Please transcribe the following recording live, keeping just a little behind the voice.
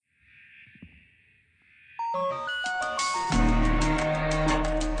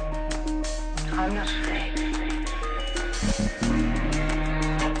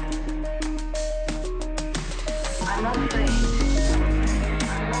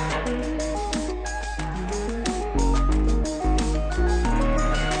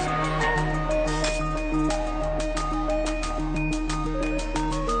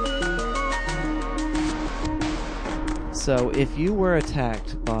So if you were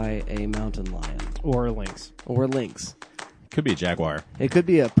attacked by a mountain lion Or lynx. or lynx, Could be a jaguar. it could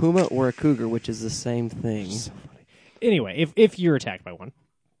be a puma or a cougar, which is the same thing. Anyway, if you're attacked by one,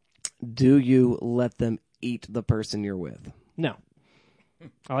 Do you let them eat the person you're with? no.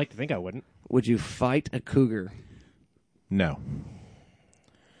 I like to think I wouldn't. Would you fight a cougar? No.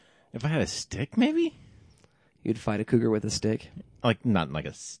 If I had a stick, maybe? You'd fight a cougar with a stick? Like, not like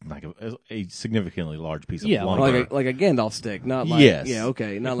a significantly large piece of Yeah, lumber. Like a Gandalf stick, not like Yes. Yeah,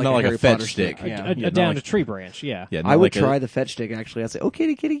 okay, not like Not a like a Harry fetch Potter stick. Yeah. A not down like- a tree branch, yeah. Yeah, I would try the fetch stick. Actually, I'd say, "Oh,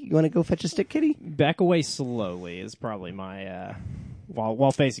 kitty, you want to go fetch a stick, kitty?" Back away slowly is probably my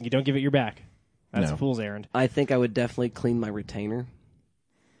while facing you. Don't give it your back. That's No. a fool's errand. I think I would definitely clean my retainer.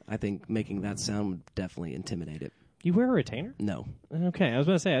 I think making that sound would definitely intimidate it. You wear a retainer? No, Okay, I was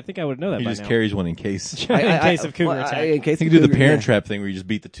going to say, I think I would know that He by just now. carries one in case. in case of cougar attack. in case You of can do the cougar, parent yeah. trap thing where you just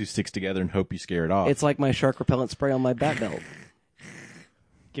beat the two sticks together and hope you scare it off. It's like my shark repellent spray on my bat belt.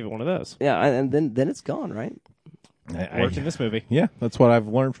 Give it one of those. Yeah, and then it's gone, right? Worked in this movie. Yeah, that's what I've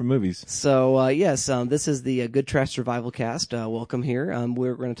learned from movies. So, yes, this is the Good Trash Survival Cast. Welcome here.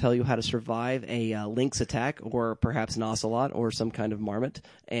 We're going to tell you how to survive a lynx attack or perhaps an ocelot or some kind of marmot.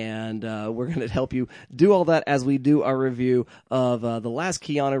 And we're going to help you do all that as we do our review of the last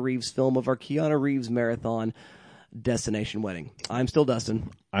Keanu Reeves film of our Keanu Reeves marathon, Destination Wedding. I'm still Dustin.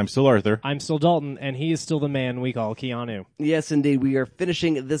 I'm still Arthur. I'm still Dalton, and he is still the man we call Keanu. Yes, indeed. We are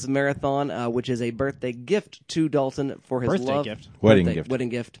finishing this marathon, which is a birthday gift to Dalton for his Birthday love. gift. Wedding Birthday- gift. Wedding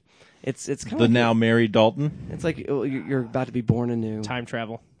gift. It's kind The of now married Dalton. It's like you're about to be born anew. Time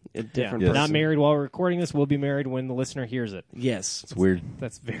travel. A different Yeah. Yes. Not person. married while we're recording this. We'll be married when the listener hears it. Yes. It's weird.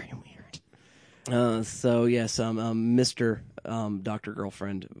 That's very weird. So yes, Mr. Dr.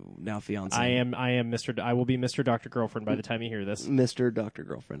 Girlfriend, now fiance. I am Mr. I will be Mr. Dr. Girlfriend by the time you hear this. Mr. Dr.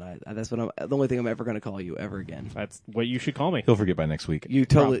 Girlfriend. That's what the only thing I'm ever going to call you ever again. That's what you should call me. He'll forget by next week. You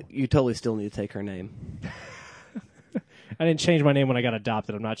totally still need to take her name. I didn't change my name when I got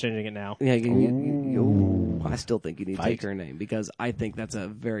adopted. I'm not changing it now. Yeah, I still think you need to take her name because I think that's a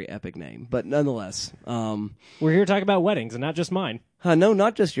very epic name. But nonetheless, We're here to talk about weddings and not just mine. no,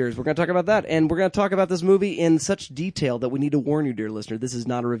 not just yours. We're going to talk about that. And we're going to talk about this movie in such detail that we need to warn you, dear listener, this is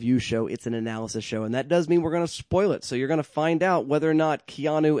not a review show. It's an analysis show. And that does mean we're going to spoil it. So you're going to find out whether or not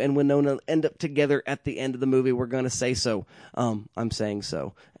Keanu and Winona end up together at the end of the movie. We're going to say so. I'm saying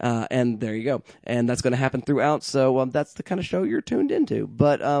so. And there you go. And that's going to happen throughout. So that's the kind of show you're tuned into.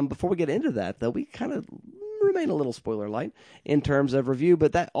 But before we get into that, though, we kind of remain a little spoiler light in terms of review.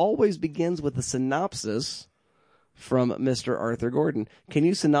 But that always begins with a synopsis from Mr. Arthur Gordon. Can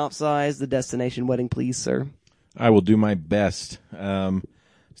you synopsize the Destination Wedding, please, sir? I will do my best.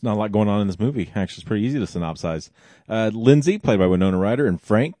 There's not a lot going on in this movie. Actually, it's pretty easy to synopsize. Lindsay, played by Winona Ryder, and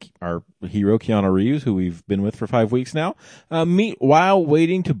Frank, our hero, Keanu Reeves, who we've been with for 5 weeks now, meet while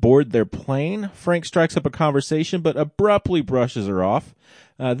waiting to board their plane. Frank strikes up a conversation, but abruptly brushes her off.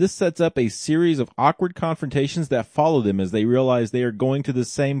 This sets up a series of awkward confrontations that follow them as they realize they are going to the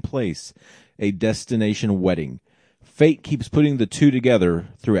same place, a destination wedding. Fate keeps putting the two together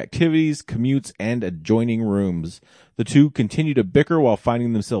through activities, commutes, and adjoining rooms. The two continue to bicker while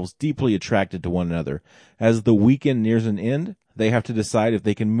finding themselves deeply attracted to one another. As the weekend nears an end, they have to decide if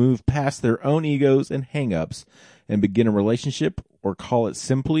they can move past their own egos and hang-ups and begin a relationship or call it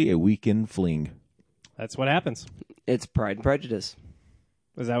simply a weekend fling. That's what happens. It's Pride and Prejudice,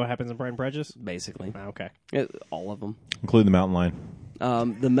 Is that what happens in Pride and Prejudice? basically. Okay. All of them. Include the mountain lion.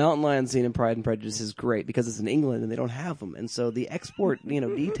 The mountain lion scene in Pride and Prejudice is great because it's in England and they don't have them. And so the export,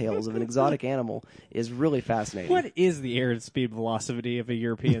 details of an exotic animal is really fascinating. What is the air speed velocity of a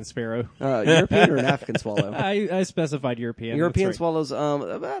European sparrow? European or an African swallow? I specified European. European That's right. swallows,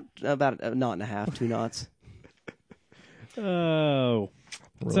 about a knot and a half, 2 knots. Oh.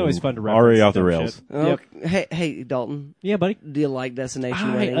 It's always fun to Already reference off the dumb rails. shit. Yep. Hey, Dalton, Yeah, buddy. do you like Destination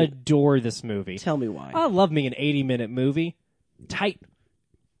I Wedding? adore this movie. Tell me why. I love me an 80-minute movie. Tight.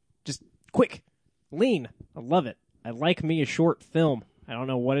 Just quick. Lean. I love it. I like me a short film. I don't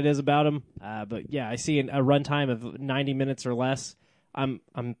know what it is about them, but yeah, I see a runtime of 90 minutes or less. I'm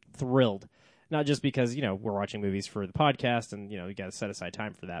thrilled. Not just because, we're watching movies for the podcast and, you got to set aside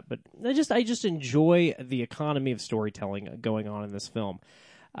time for that, but I just enjoy the economy of storytelling going on in this film.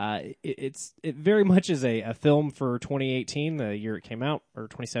 It very much is a film for 2018, the year it came out, or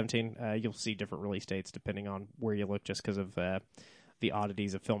 2017. You'll see different release dates depending on where you look just because of the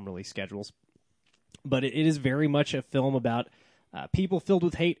oddities of film release schedules. But it is very much a film about people filled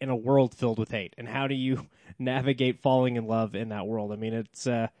with hate and a world filled with hate. And how do you navigate falling in love in that world? I mean, it's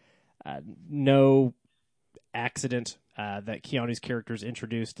no accident that Keanu's character is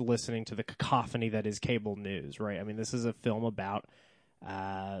introduced listening to the cacophony that is cable news, right? I mean, this is a film about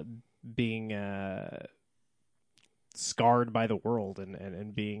being scarred by the world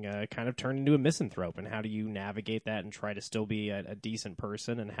and being kind of turned into a misanthrope, and how do you navigate that and try to still be a decent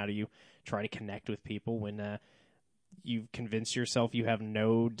person, and how do you try to connect with people when you've convinced yourself you have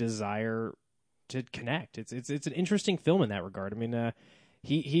no desire to connect. It's an interesting film in that regard. I mean,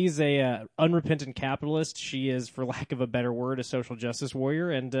 he's a unrepentant capitalist. She is, for lack of a better word, a social justice warrior.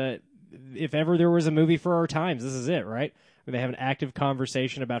 And if ever there was a movie for our times, this is it, right? Where they have an active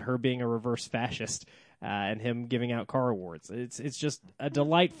conversation about her being a reverse fascist and him giving out car awards. It's just a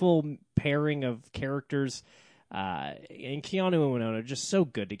delightful pairing of characters. And Keanu and Winona are just so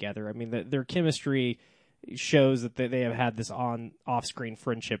good together. I mean, their chemistry shows that they have had this off-screen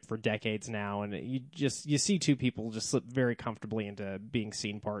friendship for decades now, and you see two people just slip very comfortably into being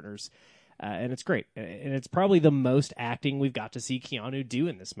scene partners, and it's great. And it's probably the most acting we've got to see Keanu do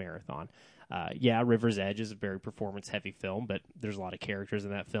in this marathon. River's Edge is a very performance-heavy film, but there's a lot of characters in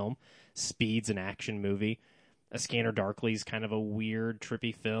that film. Speed's an action movie. A Scanner Darkly is kind of a weird,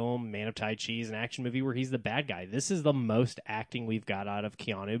 trippy film. Man of Tai Chi is an action movie where he's the bad guy. This is the most acting we've got out of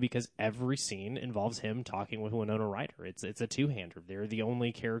Keanu because every scene involves him talking with Winona Ryder. It's a two-hander. They're the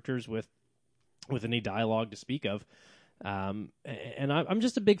only characters with any dialogue to speak of. And I'm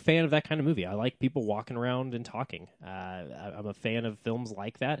just a big fan of that kind of movie. I like people walking around and talking. I'm a fan of films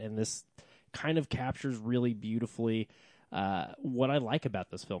like that, and this kind of captures really beautifully what I like about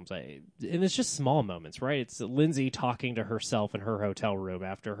those films. And it's just small moments, right? It's Lindsay talking to herself in her hotel room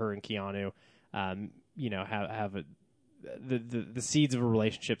after her and Keanu, have the seeds of a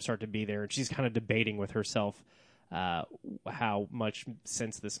relationship start to be there, and she's kind of debating with herself how much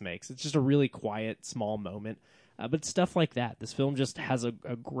sense this makes. It's just a really quiet, small moment. But stuff like that. This film just has a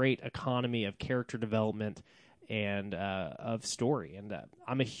great economy of character development and of story. And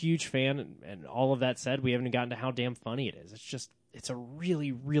I'm a huge fan, and all of that said, we haven't gotten to how damn funny it is. It's a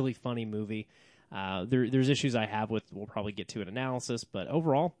really, really funny movie. There's issues I have with, we'll probably get to an analysis, but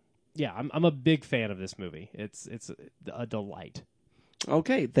overall, yeah, I'm a big fan of this movie. It's a delight.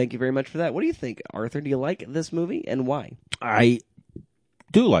 Okay, thank you very much for that. What do you think, Arthur? Do you like this movie, and why? I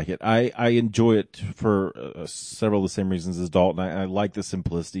do like it. I enjoy it for several of the same reasons as Dalton. I like the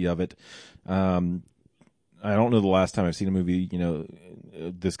simplicity of it. I don't know the last time I've seen a movie,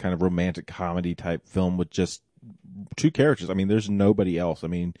 this kind of romantic comedy type film with just two characters. I mean, there's nobody else. I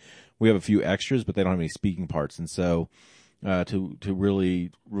mean, we have a few extras, but they don't have any speaking parts. And so, to really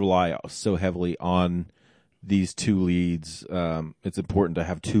rely so heavily on these two leads, it's important to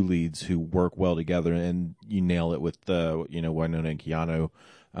have two leads who work well together, and you nail it with, Winona and Keanu.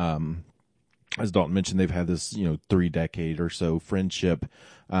 As Dalton mentioned, they've had this, 3-decade or so friendship.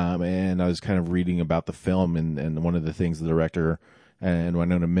 And I was kind of reading about the film, and one of the things the director and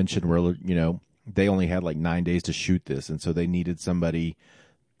Winona mentioned were, they only had like 9 days to shoot this. And so they needed somebody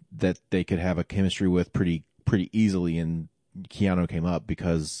that they could have a chemistry with pretty easily. And Keanu came up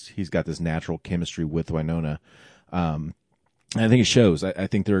because he's got this natural chemistry with Winona. And I think it shows. I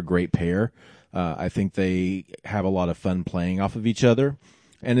think they're a great pair. I think they have a lot of fun playing off of each other.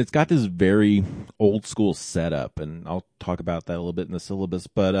 And it's got this very old school setup, and I'll talk about that a little bit in the syllabus,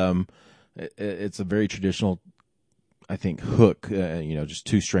 but it's a very traditional, I think, hook, just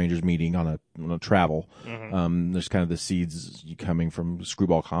two strangers meeting on a travel. Mm-hmm. There's kind of the seeds coming from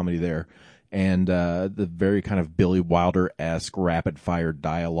screwball comedy there. And the very kind of Billy Wilder-esque rapid-fire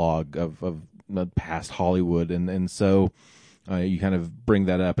dialogue of past Hollywood. And so you kind of bring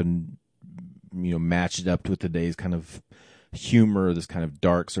that up and, match it up with today's kind of humor, this kind of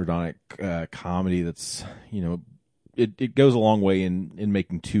dark, sardonic comedy that's, it goes a long way in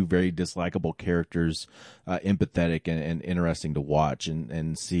making two very dislikable characters empathetic and interesting to watch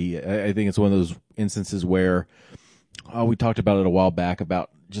and see. I think it's one of those instances where we talked about it a while back about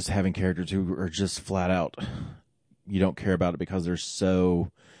just having characters who are just flat out, you don't care about it because they're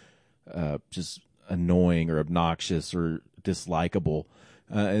so just annoying or obnoxious or dislikable.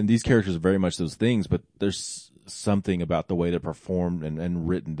 And these characters are very much those things, but there's something about the way they're performed and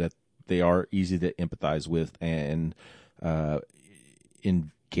written that they are easy to empathize with and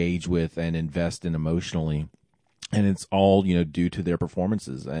engage with and invest in emotionally. And it's all, due to their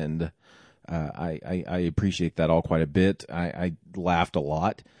performances. And I appreciate that all quite a bit. I laughed a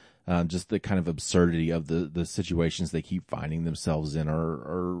lot. Just the kind of absurdity of the situations they keep finding themselves in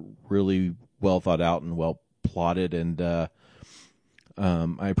are really well thought out and well plotted. And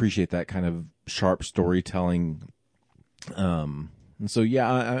I appreciate that kind of sharp storytelling. And so,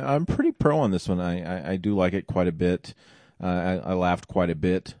 yeah, I'm pretty pro on this one. I do like it quite a bit. I laughed quite a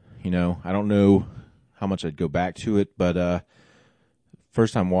bit. I don't know how much I'd go back to it, but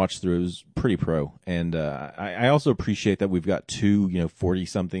first time watch through it was pretty pro. And I also appreciate that we've got two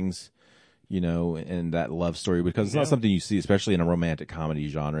 40-somethings, in that love story, because it's not something you see, especially in a romantic comedy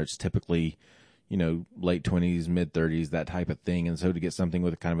genre. It's typically late 20s, mid 30s, that type of thing. And so to get something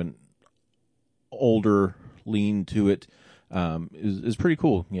with kind of an older lean to it is pretty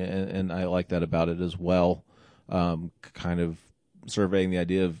cool. Yeah, and I like that about it as well. Kind of surveying the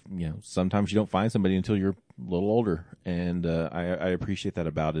idea of sometimes you don't find somebody until you're a little older, and I appreciate that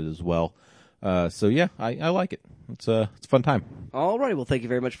about it as well. So yeah, I like it. It's a fun time. All right. Well, thank you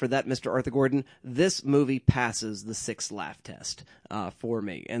very much for that, Mr. Arthur Gordon. This movie passes the 6 laugh test for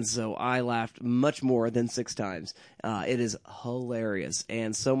me, and so I laughed much more than 6 times. It is hilarious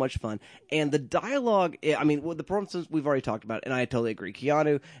and so much fun. And the dialogue, I mean, the performances we've already talked about, and I totally agree.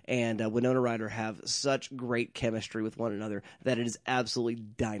 Keanu and Winona Ryder have such great chemistry with one another that it is absolutely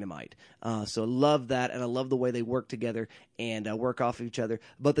dynamite. So I love that, and I love the way they work together and work off of each other.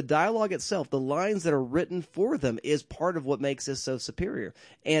 But the dialogue itself, the lines that are written for them, is part of what makes this so superior.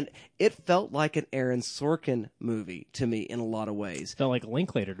 And it felt like an Aaron Sorkin movie to me in a lot of ways. Felt like a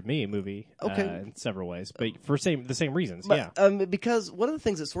Linklater to me movie in several ways, but for the same reasons. But, because one of the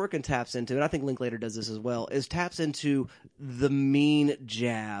things that Sorkin taps into, and I think Linklater does this as well, is taps into the mean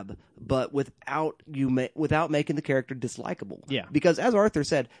jab, but without making the character dislikable. Yeah. Because as Arthur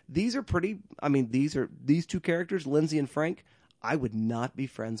said, these two characters, Lindsay and Frank, I would not be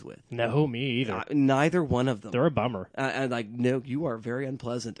friends with. No, me either. Neither one of them. They're a bummer. No, you are very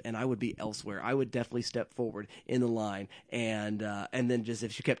unpleasant, and I would be elsewhere. I would definitely step forward in the line, and then just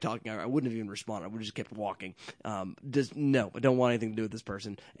if she kept talking, I wouldn't have even responded. I would have just kept walking. No, I don't want anything to do with this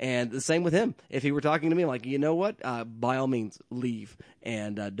person. And the same with him. If he were talking to me, I'm like, you know what? By all means, leave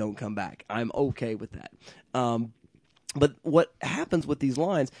and don't come back. I'm okay with that. But what happens with these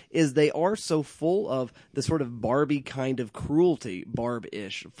lines is they are so full of the sort of Barbie kind of cruelty,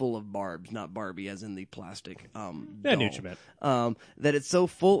 Barb-ish, full of barbs, not Barbie as in the plastic doll. I knew what you meant. That it's so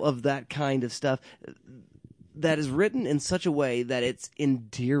full of that kind of stuff that is written in such a way that it's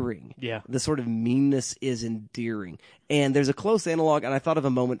endearing. Yeah. The sort of meanness is endearing. And there's a close analog, and I thought of a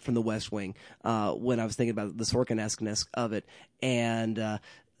moment from The West Wing when I was thinking about the Sorkin-esque-ness of it. And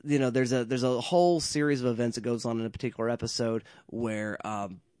there's a whole series of events that goes on in a particular episode where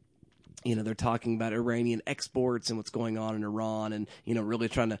they're talking about Iranian exports and what's going on in Iran, and really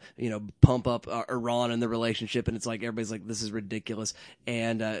trying to pump up Iran and the relationship, and it's like everybody's like, this is ridiculous.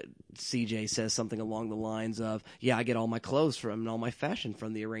 And CJ says something along the lines of, yeah, I get all my clothes and all my fashion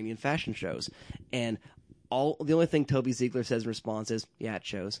from the Iranian fashion shows. And the only thing Toby Ziegler says in response is, yeah, it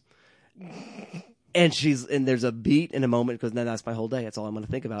shows. And there's a beat in a moment because that's my whole day. That's all I'm going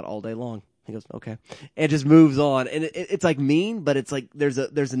to think about all day long. He goes, okay, and just moves on. And it's like mean, but it's like there's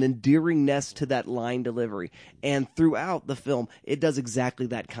an endearingness to that line delivery. And throughout the film, it does exactly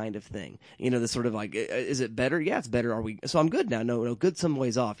that kind of thing. The sort of like, is it better? Yeah, it's better. Are we? So I'm good now. No, good some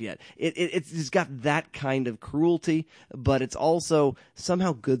ways off yet. It's just got that kind of cruelty, but it's also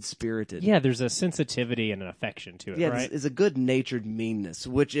somehow good spirited. Yeah, there's a sensitivity and an affection to it. Yeah, right? It's a good natured meanness,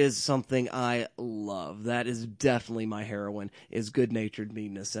 which is something I love. That is definitely my heroine, is good natured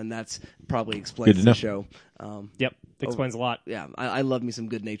meanness, and that's probably explains the show. Yep, explains a lot. Yeah, I love me some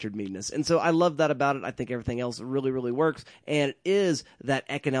good-natured meanness. And so I love that about it. I think everything else really, really works. And it is that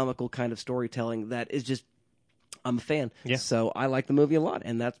economical kind of storytelling that is just, I'm a fan. Yeah. So I like the movie a lot.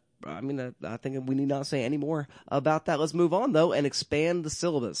 And I think we need not say any more about that. Let's move on, though, and expand the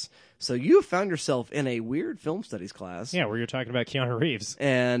syllabus. So you have found yourself in a weird film studies class. Yeah, where you're talking about Keanu Reeves.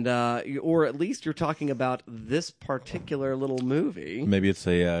 And, or at least you're talking about this particular little movie. Maybe it's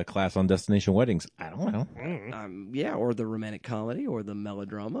a class on destination weddings. I don't know. Yeah, or the romantic comedy, or the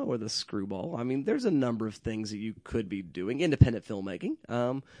melodrama, or the screwball. I mean, there's a number of things that you could be doing. Independent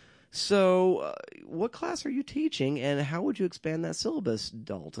filmmaking. So, what class are you teaching, and how would you expand that syllabus,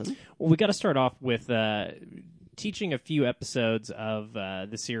 Dalton? Well, we got to start off with teaching a few episodes of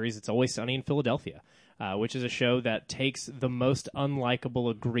the series It's Always Sunny in Philadelphia, which is a show that takes the most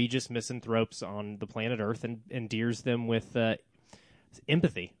unlikable, egregious misanthropes on the planet Earth and endears them with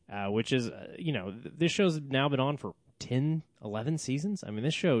empathy, which is, this show's now been on for 10, 11 seasons. I mean,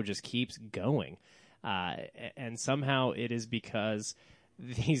 this show just keeps going. And somehow it is because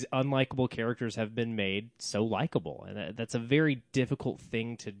these unlikable characters have been made so likable. And that's a very difficult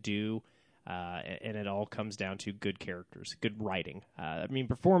thing to do. And it all comes down to good characters, good writing. I mean,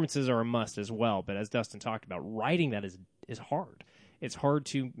 performances are a must as well, but as Dustin talked about, writing that is hard. It's hard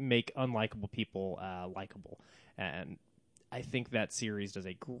to make unlikable people likable. And I think that series does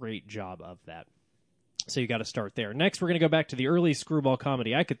a great job of that. So you got to start there. Next, we're going to go back to the earliest screwball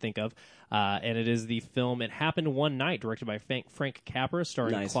comedy I could think of, and it is the film It Happened One Night, directed by Frank Capra,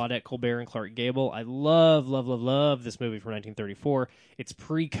 starring Nice. Claudette Colbert and Clark Gable. I love this movie from 1934. It's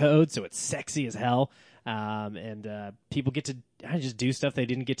pre-code, so it's sexy as hell, and people get to just do stuff they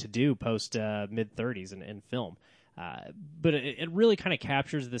didn't get to do post mid-30s in film. But it really kind of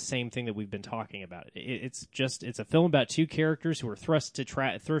captures the same thing that we've been talking about. It's a film about two characters who are thrust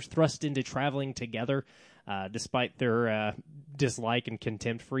into traveling together, despite their dislike and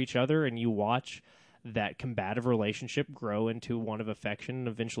contempt for each other, and you watch that combative relationship grow into one of affection and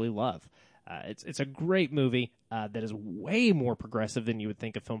eventually love. It's a great movie that is way more progressive than you would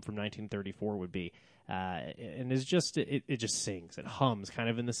think a film from 1934 would be. And is just it just sings, it hums kind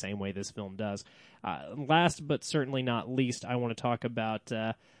of in the same way this film does. Last but certainly not least, I want to talk about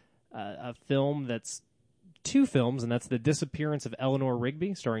a film that's two films, and that's The Disappearance of Eleanor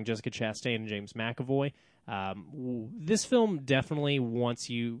Rigby, starring Jessica Chastain and James McAvoy. This film definitely wants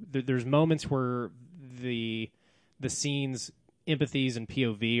you. There's moments where the scenes, empathies, and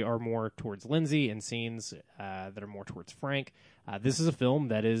POV are more towards Lindsay, and scenes that are more towards Frank. This is a film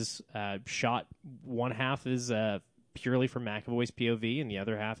that is shot. One half is purely from McAvoy's POV, and the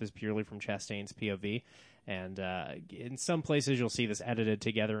other half is purely from Chastain's POV. And in some places, you'll see this edited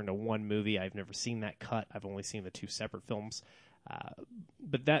together into one movie. I've never seen that cut. I've only seen the two separate films.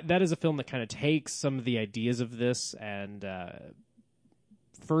 But that is a film that kind of takes some of the ideas of this and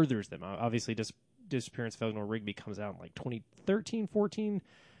furthers them. Obviously, Disappearance of Eleanor Rigby comes out in like 2013, 14.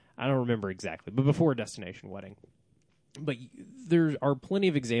 I don't remember exactly, but before Destination Wedding. But there are plenty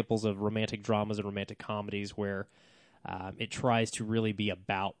of examples of romantic dramas and romantic comedies where it tries to really be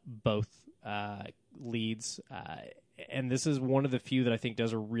about both leads. And this is one of the few that I think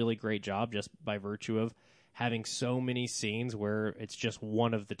does a really great job just by virtue of having so many scenes where it's just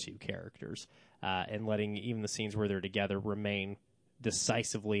one of the two characters and letting even the scenes where they're together remain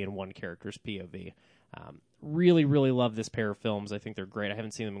decisively in one character's POV. Really, really love this pair of films. I think they're great. I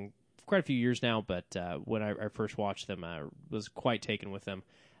haven't seen them in quite a few years now, but when I first watched them, I was quite taken with them.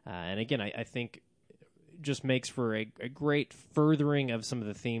 And again, I think just makes for a great furthering of some of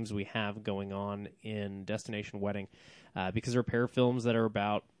the themes we have going on in Destination Wedding, because they're a pair of films that are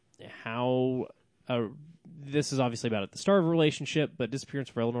about how this is obviously about at the start of a relationship, but Disappearance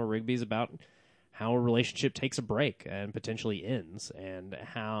of Eleanor Rigby is about how a relationship takes a break and potentially ends, and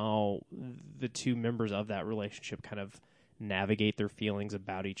how the two members of that relationship kind of navigate their feelings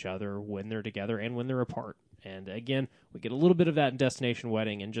about each other when they're together and when they're apart. And again, we get a little bit of that in Destination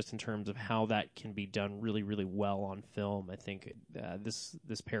Wedding, and just in terms of how that can be done really, really well on film, I think this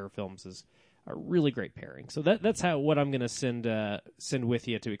pair of films is a really great pairing. So that's what I'm going to send with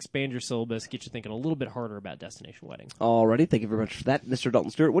you to expand your syllabus, get you thinking a little bit harder about Destination Wedding. Alrighty, thank you very much for that, Mr.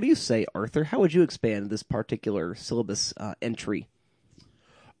 Dalton Stewart. What do you say, Arthur? How would you expand this particular syllabus entry?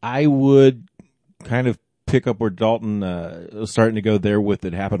 I would kind of pick up where Dalton was starting to go there with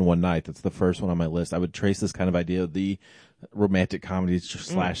It Happened One Night. That's the first one on my list. I would trace this kind of idea of the romantic comedy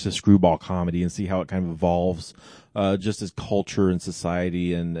slash the screwball comedy and see how it kind of evolves just as culture and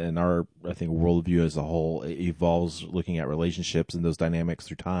society and our, I think, worldview as a whole evolves looking at relationships and those dynamics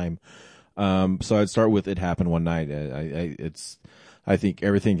through time. So I'd start with It Happened One Night. I think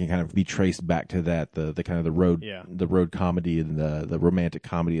everything can kind of be traced back to that, the kind of the road comedy and the romantic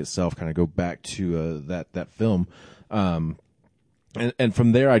comedy itself kind of go back to that film. And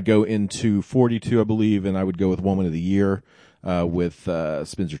from there I'd go into 42, I believe, and I would go with Woman of the Year with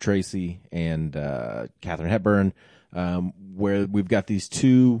Spencer Tracy and Katharine Hepburn, where we've got these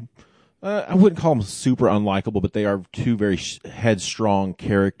two, I wouldn't call them super unlikable, but they are two very headstrong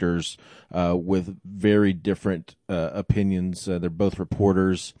characters with very different opinions. They're both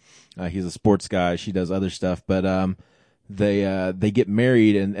reporters. He's a sports guy. She does other stuff, but they get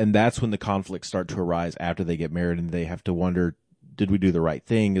married, and that's when the conflicts start to arise after they get married, and they have to wonder, did we do the right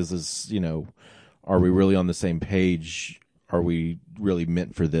thing? Is this, are we really on the same page? Are we really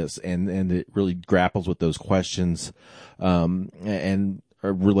meant for this? And it really grapples with those questions, and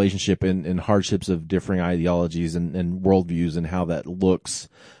a relationship and hardships of differing ideologies and worldviews and how that looks.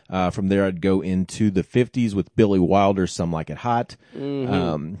 From there, I'd go into the 50s with Billy Wilder's Some Like It Hot.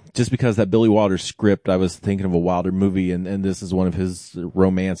 Mm-hmm. Just because that Billy Wilder script, I was thinking of a Wilder movie, and this is one of his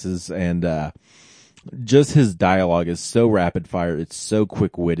romances, and just his dialogue is so rapid fire. It's so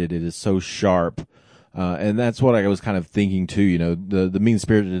quick witted. It is so sharp. And that's what I was kind of thinking too, the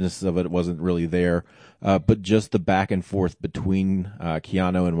mean-spiritedness of it wasn't really there. But just the back and forth between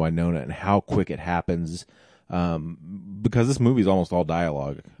Keanu and Winona and how quick it happens. Because this movie is almost all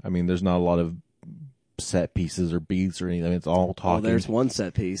dialogue. I mean, there's not a lot of set pieces or beats or anything. It's all talking. Well, there's one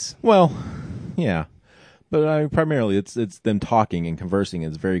set piece. Well, yeah. But I mean, primarily, it's them talking and conversing.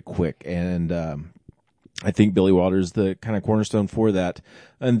 It's very quick, and I think Billy Wilder's the kind of cornerstone for that.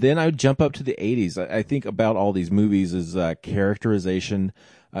 And then I would jump up to the 80s. I think about all these movies is characterization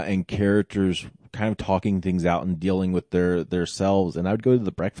and characters kind of talking things out and dealing with their selves. And I would go to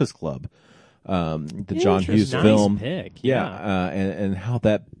The Breakfast Club, the John Hughes Nice film. pick. And how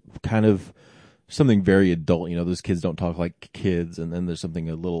that kind of something very adult. You know, those kids don't talk like kids, and then there's something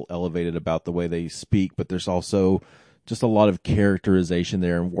a little elevated about the way they speak, but there's also just a lot of characterization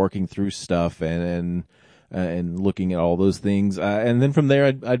there and working through stuff and looking at all those things. And then from there,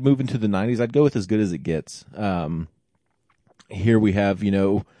 I'd move into the 90s. I'd go with As Good as It Gets. Here we have,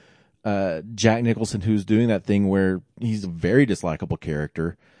 Jack Nicholson, who's doing that thing where he's a very dislikable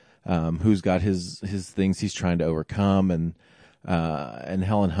character, who's got his things he's trying to overcome, and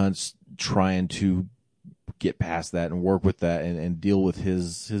Helen Hunt's trying to get past that and work with that and deal with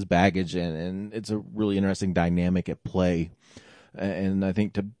his baggage, and it's a really interesting dynamic at play. And I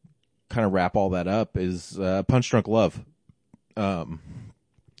think to kind of wrap all that up is Punch Drunk Love,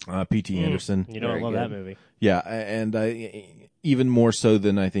 P.T. Anderson. You know, I love that movie. Yeah, and even more so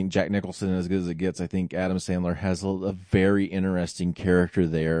than I think Jack Nicholson, As Good as It Gets, I think Adam Sandler has a very interesting character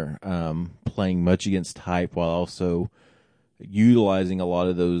there, playing much against type while also utilizing a lot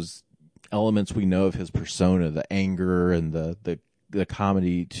of those elements we know of his persona, the anger and the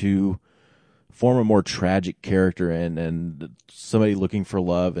comedy, to form a more tragic character and somebody looking for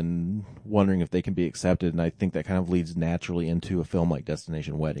love and wondering if they can be accepted. And I think that kind of leads naturally into a film like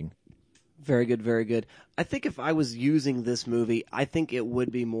Destination Wedding. Very good, very good. I think if I was using this movie, I think it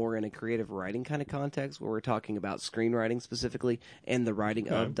would be more in a creative writing kind of context, where we're talking about screenwriting specifically and the writing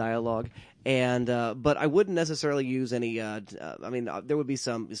of dialogue. And but I wouldn't necessarily use any. There would be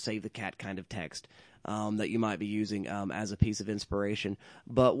some save the cat kind of text that you might be using as a piece of inspiration.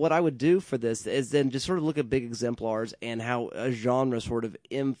 But what I would do for this is then just sort of look at big exemplars and how a genre sort of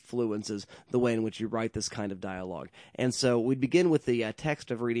influences the way in which you write this kind of dialogue. And so we'd begin with the text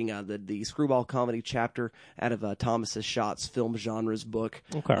of reading the screwball comedy chapter out of Thomas Schott's Film Genres book,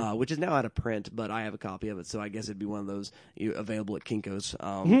 which is now out of print, but I have a copy of it, so I guess it'd be one of those available at Kinko's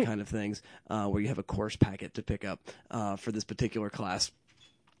kind of things, where you have a course packet to pick up for this particular class.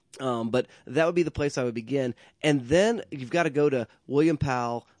 But that would be the place I would begin. And then you've got to go to William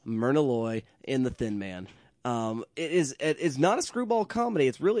Powell, Myrna Loy in The Thin Man. It's not a screwball comedy.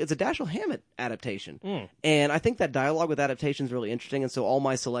 It's a Dashiell Hammett adaptation. And I think that dialogue with adaptation is really interesting. And so all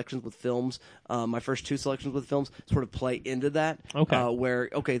my selections with films, my first two selections with films, sort of play into that.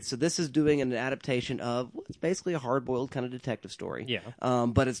 So this is doing an adaptation of it's basically a hard-boiled kind of detective story. Yeah.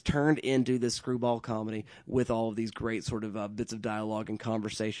 But it's turned into this screwball comedy with all of these great sort of bits of dialogue and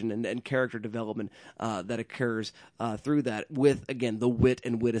conversation and character development that occurs through that, with, again, the wit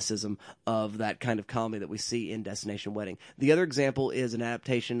and witticism of that kind of comedy that we see in Destination Wedding. The other example is an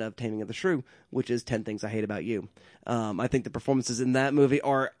adaptation of Taming of the Shrew, which is 10 Things I Hate About You. I think the performances in that movie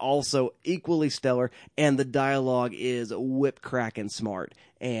are also equally stellar, and the dialogue is whip cracking smart.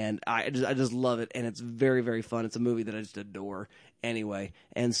 And I just love it, and it's very, very fun. It's a movie that I just adore anyway.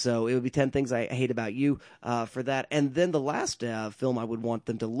 And so it would be 10 Things I Hate About You for that. And then the last film I would want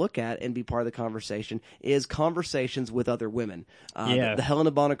them to look at and be part of the conversation is Conversations with Other Women. The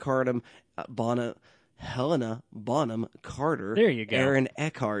Helena Bonham Carter, there you go, Aaron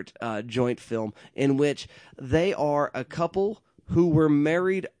Eckhart joint film, in which they are a couple who were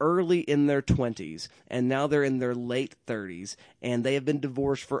married early in their 20s, and now they're in their late 30s, and they have been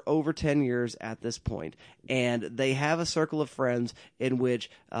divorced for over 10 years at this point. And they have a circle of friends in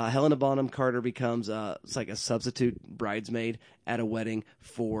which Helena Bonham Carter becomes it's like a substitute bridesmaid at a wedding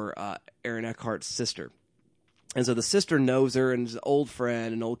for Aaron Eckhart's sister. And so the sister knows her and is an old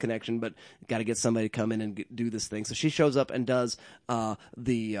friend, an old connection, but got to get somebody to come in and do this thing. So she shows up and does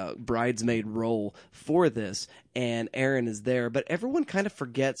the bridesmaid role for this, and Aaron is there. But everyone kind of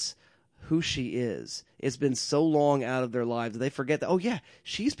forgets who she is. It's been so long out of their lives that they forget that, oh, yeah,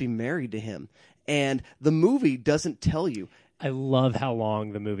 she used to be married to him. And the movie doesn't tell you. I love how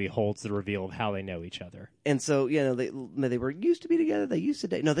long the movie holds the reveal of how they know each other. And so, they were used to be together. They used to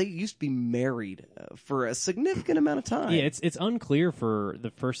date. No, they used to be married for a significant amount of time. Yeah, it's unclear for the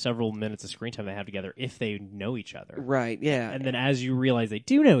first several minutes of screen time they have together if they know each other. Right, yeah. And then as you realize they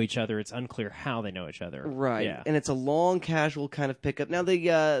do know each other, it's unclear how they know each other. Right. Yeah. And it's a long, casual kind of pickup. Now,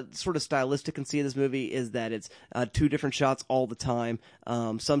 the sort of stylistic conceit of this movie is that it's two different shots all the time.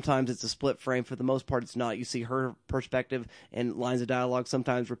 Sometimes it's a split frame. For the most part, it's not. You see her perspective and lines of dialogue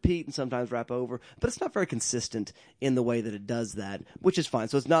sometimes repeat and sometimes wrap over. But it's not very consistent in the way that it does that, which is fine.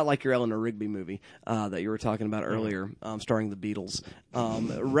 So it's not like your Eleanor Rigby movie that you were talking about earlier, starring the Beatles.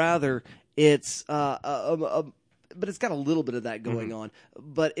 Rather, It's but it's got a little bit of that going on.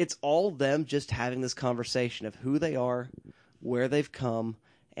 But it's all them just having this conversation of who they are, where they've come,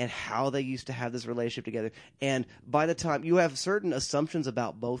 and how they used to have this relationship together. And by the time you have certain assumptions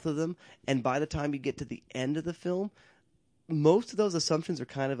about both of them, and by the time you get to the end of the film, most of those assumptions are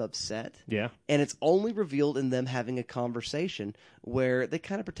kind of upset. Yeah. And it's only revealed in them having a conversation where they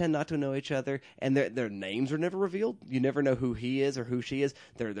kind of pretend not to know each other, and their names are never revealed. You never know who he is or who she is.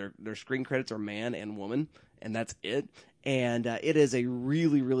 Their screen credits are man and woman, and that's it. And it is a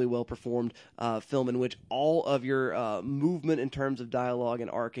really, really well performed film in which all of your movement in terms of dialogue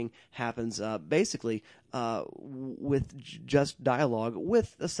and arcing happens basically with just dialogue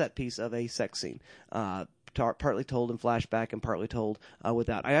with a set piece of a sex scene. Partly told in flashback and partly told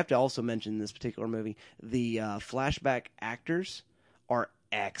without. I have to also mention in this particular movie, the flashback actors are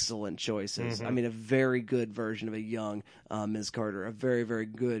excellent choices. I mean, a very good version of a young Ms. Carter, a very, very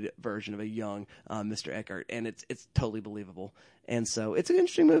good version of a young Mr. Eckhart, and it's totally believable. And so it's an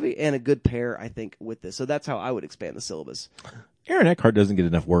interesting movie and a good pair, I think, with this. So that's how I would expand the syllabus. Aaron Eckhart doesn't get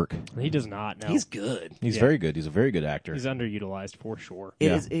enough work. He does not. No. He's good. He's very good. He's a very good actor. He's underutilized for sure. He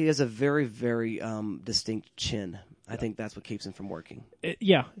has a very, very distinct chin. I think that's what keeps him from working.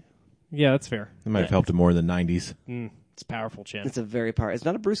 Yeah, that's fair. It might have helped him more in the 90s. It's a powerful chin. It's a very powerful. It's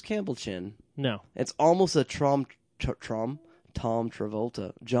not a Bruce Campbell chin. No. It's almost a Tom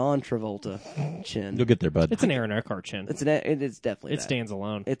Travolta, John Travolta chin. You'll get there, bud. It's an Aaron Eckhart chin. It's definitely It that. stands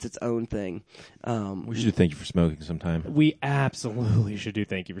alone. It's its own thing. We should do Thank You for Smoking sometime. We absolutely should do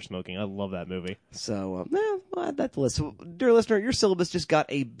Thank You for Smoking. I love that movie. So, we'll add that to the list. So, dear listener, your syllabus just got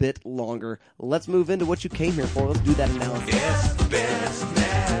a bit longer. Let's move into what you came here for. Let's do that analysis. It's business.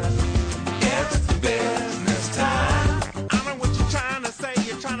 It's business time. I know what you're trying to say.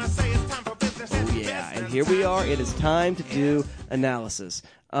 You're trying to say it's time for business. Oh, yeah, and here we are. It is time to do analysis.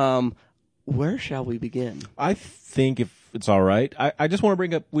 Where shall we begin? I think if it's all right, I just want to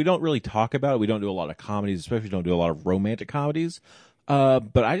bring up, we don't really talk about it. We don't do a lot of comedies, especially don't do a lot of romantic comedies.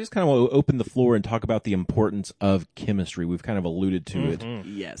 But I just kind of want to open the floor and talk about the importance of chemistry. We've kind of alluded to it.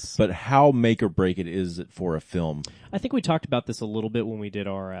 Yes. But how make or break it is it for a film? I think we talked about this a little bit when we did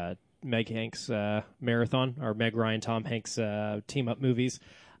our Meg Hanks marathon, our Meg Ryan, Tom Hanks team-up movies,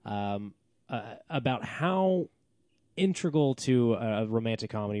 about how integral to a romantic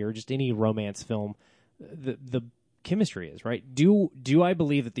comedy or just any romance film the chemistry is, right? Do I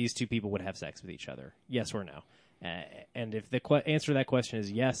believe that these two people would have sex with each other? Yes or no? And if the answer to that question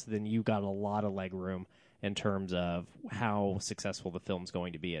is yes, then you got a lot of leg room in terms of how successful the film's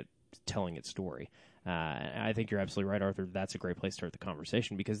going to be at telling its story. I think you're absolutely right, Arthur. That's a great place to start the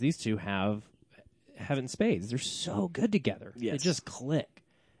conversation because these two have it in spades. They're so good together. Yes. They just click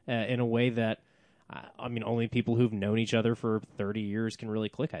in a way that, only people who've known each other for 30 years can really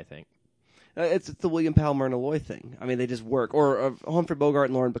click, I think. It's the William Powell Myrna Loy thing. I mean, they just work. Or Humphrey Bogart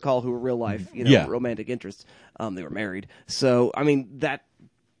and Lauren Bacall, who were real life, romantic interests. They were married. So, I mean, that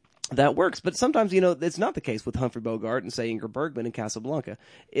works. But sometimes, it's not the case with Humphrey Bogart and, say, Ingrid Bergman in Casablanca.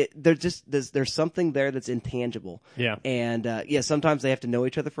 There's something there that's intangible. Yeah. And, sometimes they have to know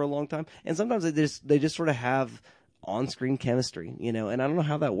each other for a long time. And sometimes they just sort of have on-screen chemistry, and I don't know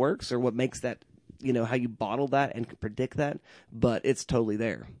how that works or what makes that, how you bottle that and predict that, but it's totally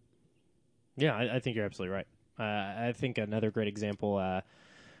there. Yeah, I think you're absolutely right. I think another great example,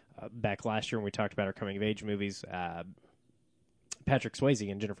 back last year when we talked about our coming-of-age movies, Patrick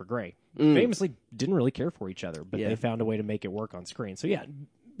Swayze and Jennifer Grey famously didn't really care for each other, but they found a way to make it work on screen. So, yeah,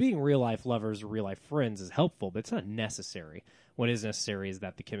 being real-life lovers or real-life friends is helpful, but it's not necessary. What is necessary is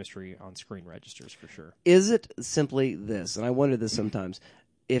that the chemistry on screen registers for sure. Is it simply this, and I wonder this sometimes,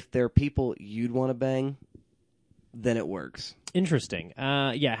 if they're people you'd want to bang, then it works. Interesting.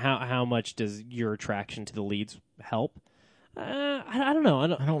 How much does your attraction to the leads help? I don't know. I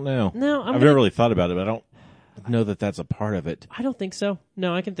don't know. No, I've never really thought about it, but I don't know that that's a part of it. I don't think so.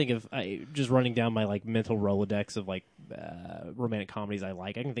 No, I can think of just running down my mental Rolodex of romantic comedies I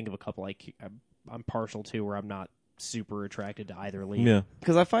like. I can think of a couple I'm partial to where I'm not super attracted to either lead. Yeah.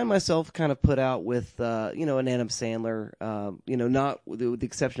 Because I find myself kind of put out with, an Adam Sandler, not with the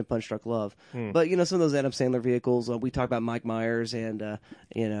exception of Punch Drunk Love, but, some of those Adam Sandler vehicles. We talk about Mike Myers and,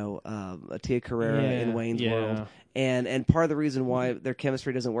 Tia Carrera in Wayne's World. And part of the reason why their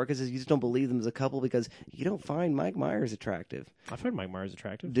chemistry doesn't work is you just don't believe them as a couple because you don't find Mike Myers attractive. I find Mike Myers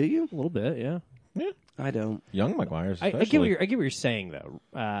attractive. Do you? A little bit, yeah. Yeah. I don't. Young Mike Myers, I get what you're saying, though.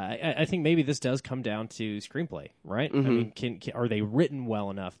 I think maybe this does come down to screenplay, right? Mm-hmm. I mean, are they written well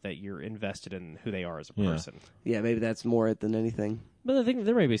enough that you're invested in who they are as a person? Yeah, maybe that's more it than anything. But I think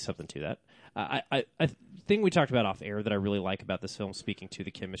there may be something to that. I thing we talked about off air that I really like about this film, speaking to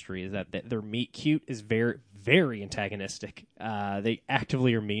the chemistry, is that their meet cute is very, very antagonistic. They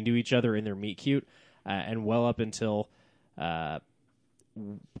actively are mean to each other in their meet cute, and well up until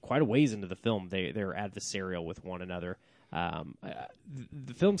quite a ways into the film, they're adversarial with one another.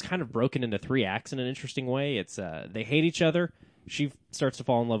 The film's kind of broken into 3 acts in an interesting way. It's they hate each other. She starts to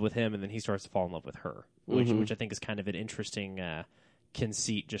fall in love with him, and then he starts to fall in love with her, which I think is kind of an interesting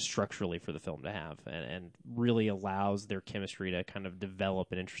conceit just structurally for the film to have, and really allows their chemistry to kind of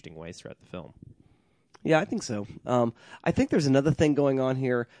develop in interesting ways throughout the film. Yeah, I think so. I think there's another thing going on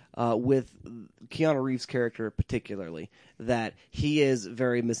here with Keanu Reeves' character particularly, that he is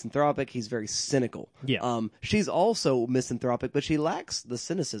very misanthropic. He's very cynical. Yeah. She's also misanthropic, but she lacks the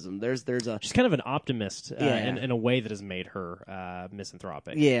cynicism. There's a She's kind of an optimist Yeah. in a way that has made her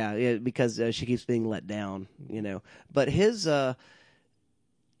misanthropic. yeah, because she keeps being let down, But his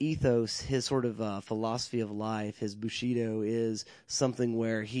ethos, his sort of philosophy of life, his Bushido is something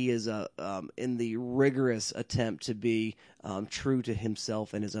where he is in the rigorous attempt to be true to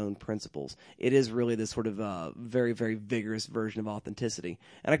himself and his own principles. It is really this sort of very, very vigorous version of authenticity.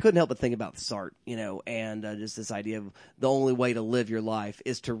 And I couldn't help but think about Sartre, and just this idea of the only way to live your life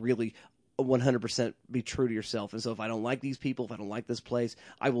is to really 100% be true to yourself. And so if I don't like these people, if I don't like this place,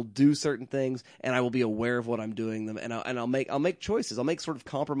 I will do certain things, and I will be aware of what I'm doing them, and I'll make choices. I'll make sort of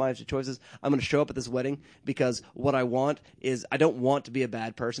compromised choices. I'm going to show up at this wedding because what I want is, I don't want to be a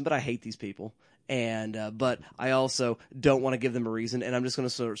bad person, but I hate these people. And but I also don't want to give them a reason, and I'm just going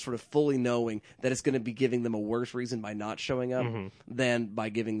to sort of fully knowing that it's going to be giving them a worse reason by not showing up than by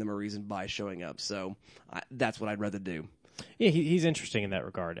giving them a reason by showing up. So that's what I'd rather do. Yeah, he's interesting in that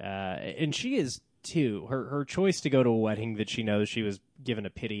regard, and she is too. Her choice to go to a wedding that she knows she was given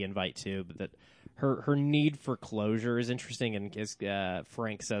a pity invite to, but that her need for closure is interesting. And as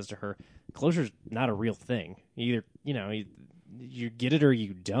Frank says to her, closure's not a real thing. Either you get it or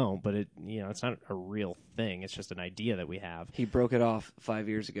you don't, but it's not a real thing. It's just an idea that we have. He broke it off 5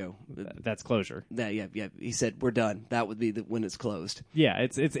 years ago. That's closure. Yeah. He said, we're done. That would be when it's closed. Yeah,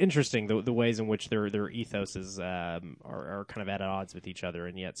 it's interesting the ways in which their ethoses are kind of at odds with each other,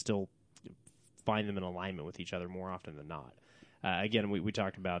 and yet still find them in alignment with each other more often than not. Again, we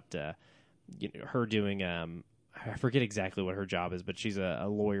talked about her doing. I forget exactly what her job is, but she's a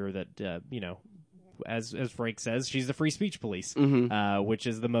lawyer that as Frank says, she's the free speech police, which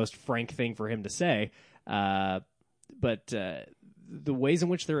is the most Frank thing for him to say. But the ways in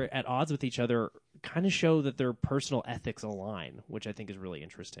which they're at odds with each other kind of show that their personal ethics align, which I think is really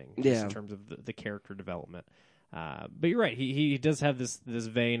interesting, just in terms of the character development. But you're right; he does have this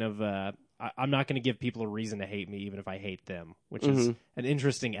vein of I'm not going to give people a reason to hate me, even if I hate them, which is an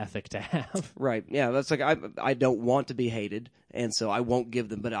interesting ethic to have. Right? Yeah, that's like I don't want to be hated, and so I won't give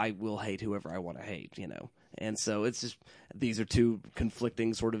them, but I will hate whoever I want to hate. And so it's just, these are two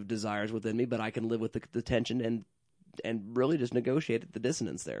conflicting sort of desires within me, but I can live with the tension and really just negotiate the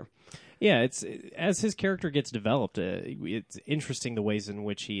dissonance there. Yeah, it's as his character gets developed, it's interesting the ways in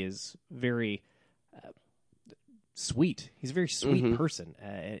which he is very sweet. He's a very sweet person,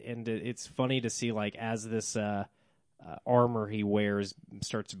 and it's funny to see, like, as this armor he wears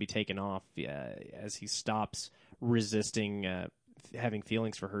starts to be taken off, as he stops resisting having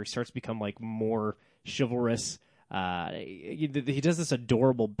feelings for her, he starts to become like more chivalrous. He does this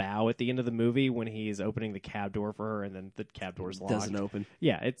adorable bow at the end of the movie when he's opening the cab door for her, and then the cab door's locked. Doesn't open.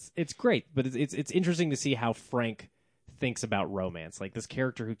 Yeah, it's great, but it's interesting to see how Frank thinks about romance. Like, this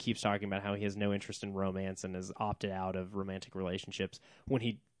character who keeps talking about how he has no interest in romance and has opted out of romantic relationships, when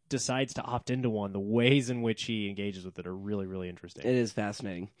he decides to opt into one, the ways in which he engages with it are really, really interesting. It is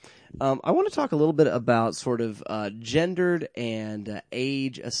fascinating. I want to talk a little bit about sort of gendered and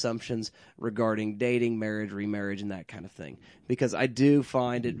age assumptions regarding dating, marriage, remarriage, and that kind of thing. Because I do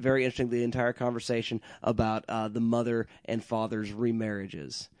find it very interesting, the entire conversation about the mother and father's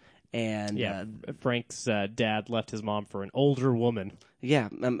remarriages. And Frank's dad left his mom for an older woman. Yeah,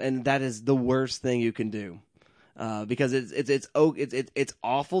 and that is the worst thing you can do. Because it's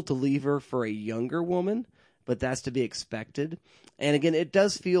awful to leave her for a younger woman, but that's to be expected. And again, it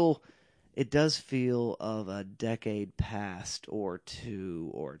does feel of a decade past, or 2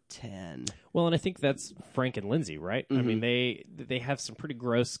 or 10. Well, and I think that's Frank and Lindsay, right? I mean, they have some pretty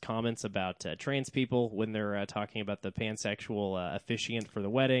gross comments about trans people when they're talking about the pansexual officiant for the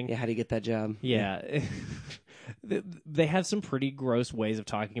wedding. Yeah, how do you get that job? Yeah. They have some pretty gross ways of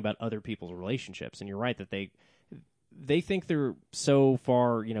talking about other people's relationships, and you're right that they think they're so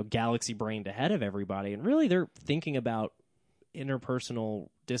far, galaxy brained ahead of everybody, and really they're thinking about interpersonal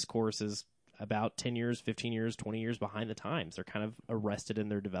discourses about 10 years, 15 years, 20 years behind the times. They're kind of arrested in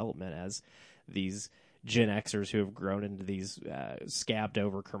their development as these Gen Xers who have grown into these scabbed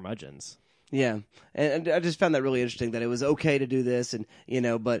over curmudgeons. Yeah, and I just found that really interesting that it was okay to do this, and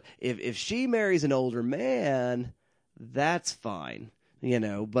but if she marries an older man, that's fine,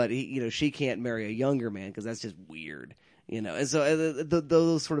 but she can't marry a younger man because that's just weird. And so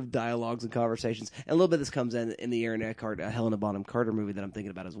those sort of dialogues and conversations, and a little bit of this comes in the Aaron Eckhart, Helena Bonham Carter movie that I'm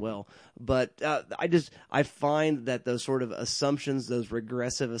thinking about as well. But I find that those sort of assumptions, those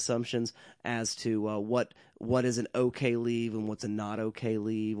regressive assumptions as to what is an okay leave and what's a not okay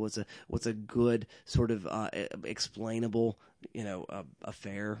leave, what's a good sort of explainable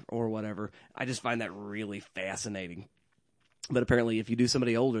affair or whatever. I just find that really fascinating. But apparently, if you do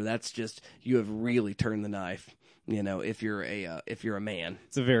somebody older, that's just you have really turned the knife. If you're a man.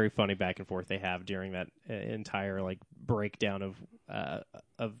 It's a very funny back and forth they have during that entire breakdown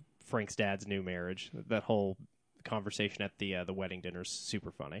of Frank's dad's new marriage. That whole conversation at the wedding dinner is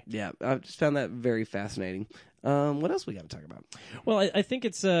super funny. Yeah, I just found that very fascinating. What else we got to talk about? Well, I think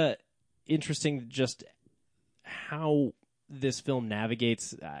it's interesting just how this film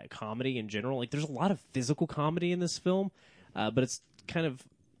navigates comedy in general. There's a lot of physical comedy in this film, but it's kind of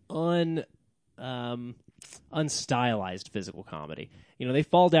unstylized physical comedy. They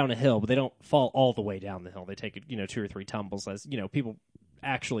fall down a hill, but they don't fall all the way down the hill. They take 2 or 3 tumbles as people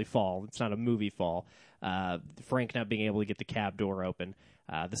actually fall. It's not a movie fall. Frank not being able to get the cab door open,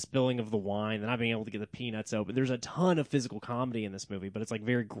 the spilling of the wine, the not being able to get the peanuts open. There's a ton of physical comedy in this movie, but it's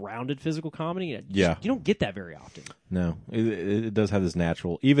very grounded physical comedy. You don't get that very often. No, it does have this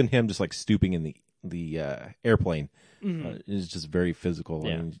natural. Even him just stooping in the airplane is just very physical.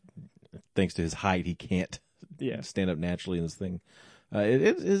 Yeah. I mean, thanks to his height, he can't stand up naturally in this thing. It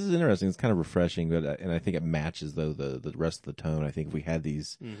is interesting. It's kind of refreshing, but and I think it matches though the rest of the tone. I think if we had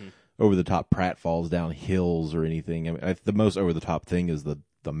these over the top pratfalls down hills or anything, I mean, the most over the top thing is the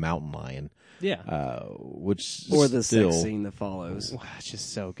mountain lion. Yeah, which or the still, sex scene that follows. Wow, it's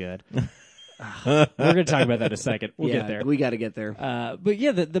just so good. We're going to talk about that in a second. We'll get there. We got to get there. But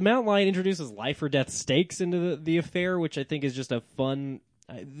yeah, the mountain lion introduces life or death stakes into the affair, which I think is just a fun.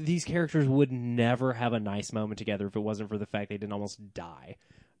 These characters would never have a nice moment together if it wasn't for the fact they didn't almost die.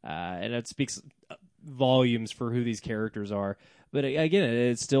 And it speaks volumes for who these characters are. But again,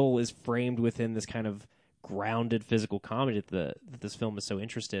 it still is framed within this kind of grounded physical comedy that this film is so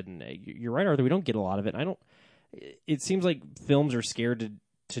interested in. You're right, Arthur. We don't get a lot of it. It seems like films are scared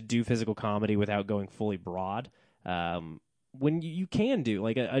to do physical comedy without going fully broad. When you can do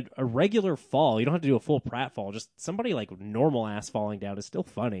a regular fall, you don't have to do a full pratfall. Just somebody normal ass falling down is still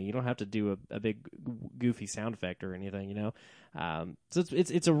funny. You don't have to do a big goofy sound effect or anything, So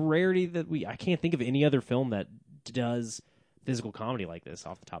it's a rarity that I can't think of any other film that does physical comedy like this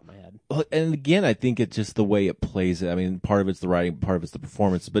off the top of my head. Well, and again, I think it's just the way it plays it. I mean, part of it's the writing, part of it's the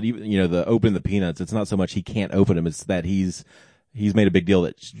performance. But even the open the peanuts, it's not so much he can't open them; it's that he's made a big deal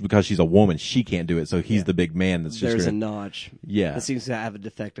that because she's a woman, she can't do it. So he's the big man that's just There's a notch. Yeah. That seems to have a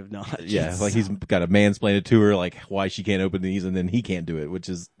defective notch. Yeah, he's got to mansplain it to her, why she can't open these, and then he can't do it, which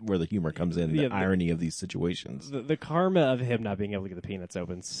is where the humor comes in, the irony of these situations. The karma of him not being able to get the peanuts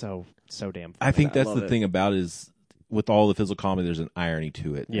open, so damn funny. I think that's the thing about it is, with all the physical comedy, there's an irony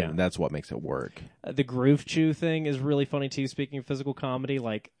to it, Yeah. and that's what makes it work. The groove chew thing is really funny too. Speaking of physical comedy,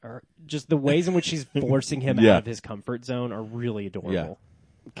 just the ways in which she's forcing him Yeah. out of his comfort zone are really adorable.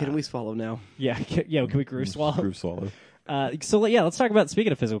 Yeah. Can we swallow now? Yeah, can we groove swallow? Groove swallow. Let's talk about,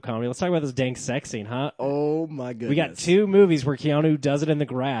 speaking of physical comedy, let's talk about this dang sex scene, huh? Oh my goodness. We got 2 movies where Keanu does it in the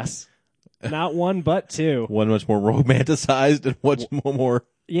grass. Not one, but 2. One much more romanticized and much more.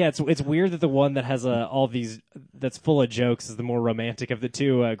 Yeah, it's weird that the one that has all these that's full of jokes is the more romantic of the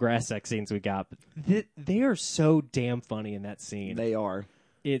 2 grass sex scenes we got. But they are so damn funny in that scene. They are.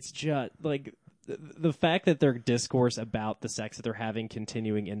 It's just the fact that their discourse about the sex that they're having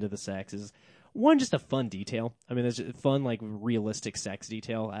continuing into the sex is just a fun detail. I mean, there's a fun, realistic sex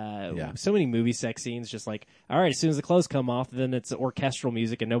detail. So many movie sex scenes, just all right, as soon as the clothes come off, then it's orchestral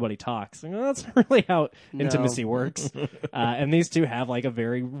music and nobody talks. That's not really how intimacy works. And these 2 have a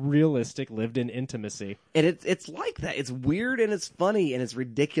very realistic, lived-in intimacy. And it's like that. It's weird and it's funny and it's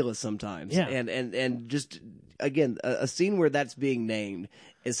ridiculous sometimes. Yeah. And just, again, a scene where that's being named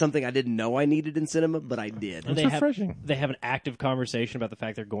is something I didn't know I needed in cinema, but I did. And It's refreshing. They have an active conversation about the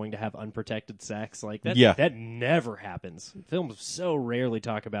fact they're going to have unprotected sex. That that never happens. Films so rarely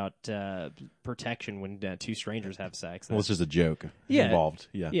talk about protection when 2 strangers have sex. Well, it's just a joke involved.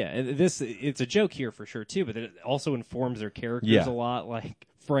 Yeah. Yeah, and it's a joke here for sure too, but it also informs their characters a lot.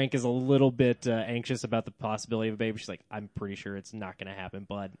 Frank is a little bit anxious about the possibility of a baby. She's like, I'm pretty sure it's not going to happen,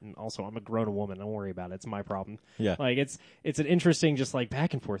 bud. And also, I'm a grown woman. Don't worry about it. It's my problem. Yeah. Like, it's an interesting just like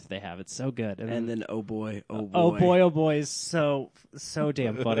back and forth they have. It's so good. And then, oh boy is so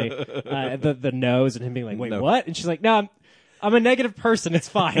damn funny. The nose and him being like, wait, No. what? And she's like, no, I'm a negative person. It's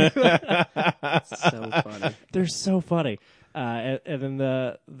fine. so funny. They're so funny. And then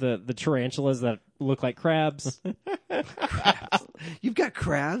the tarantulas that look like crabs. You've got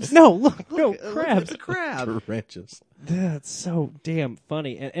crabs? No, look, Look crabs. at the crab. Ranches. That's so damn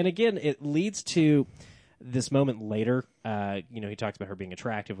funny. And again, it leads to this moment later. He talks about her being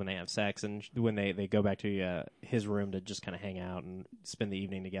attractive when they have sex, and when they go back to his room to just kind of hang out and spend the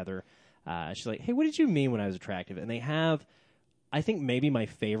evening together. She's like, hey, what did you mean when I was attractive? And they have, I think, maybe my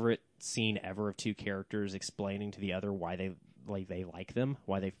favorite scene ever of two characters explaining to the other why they like them,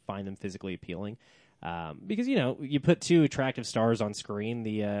 why they find them physically appealing. Because, you put two attractive stars on screen,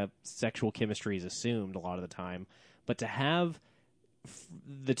 the sexual chemistry is assumed a lot of the time. But to have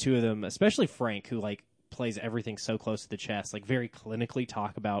the two of them, especially Frank, who, plays everything so close to the chest, very clinically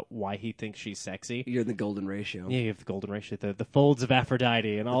talk about why he thinks she's sexy. You're in the golden ratio. Yeah, you have the golden ratio, the folds of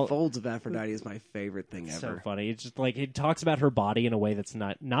Aphrodite. And all. The folds of Aphrodite is my favorite thing ever. So funny. It's just, he talks about her body in a way that's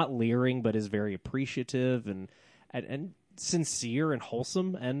not leering, but is very appreciative and sincere and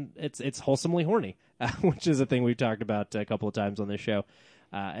wholesome, and it's wholesomely horny, which is a thing we've talked about a couple of times on this show.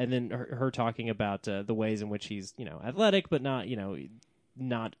 And then her talking about the ways in which he's athletic, but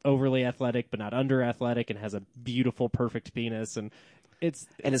not overly athletic, but not under athletic, and has a beautiful, perfect penis, and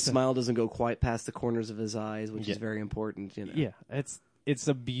his smile doesn't go quite past the corners of his eyes, which is very important. Yeah, it's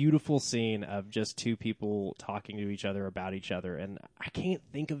a beautiful scene of just two people talking to each other about each other, and I can't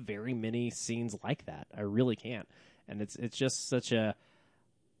think of very many scenes like that. I really can't. And it's just such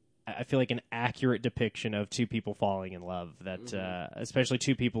I feel like an accurate depiction of two people falling in love, that especially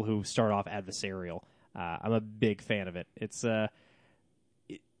two people who start off adversarial. I'm a big fan of it. It's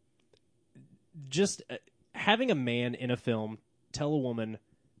just having a man in a film tell a woman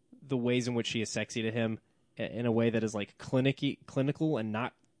the ways in which she is sexy to him in a way that is clinical and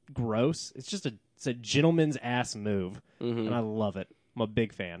not gross. It's a gentleman's ass move, and I love it. I'm a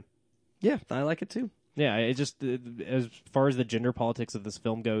big fan. Yeah, I like it too. Yeah, it just as far as the gender politics of this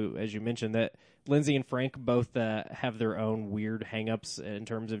film go, as you mentioned, that Lindsay and Frank both have their own weird hang-ups in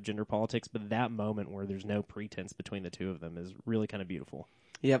terms of gender politics, but that moment where there's no pretense between the two of them is really kind of beautiful.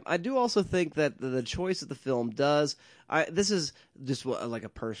 Yeah, I do also think that the choice that the film does, this is just like a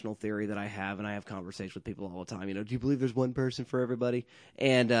personal theory that I have, and I have conversations with people all the time. Do you believe there's one person for everybody?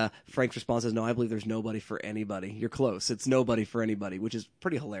 And Frank's response is, no, I believe there's nobody for anybody. You're close. It's nobody for anybody, which is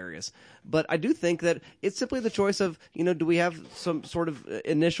pretty hilarious. But I do think that it's simply the choice of, do we have some sort of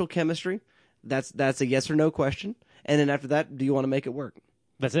initial chemistry? That's a yes or no question. And then after that, do you want to make it work?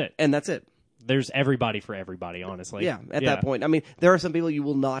 That's it. And that's it. There's everybody for everybody, honestly. Yeah, at that point. I mean, there are some people you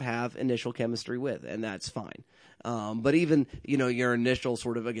will not have initial chemistry with, and that's fine. But even, your initial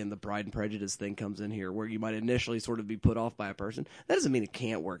sort of, again, the Pride and Prejudice thing comes in here, where you might initially sort of be put off by a person. That doesn't mean it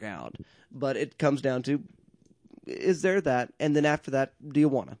can't work out. But it comes down to, is there that? And then after that, do you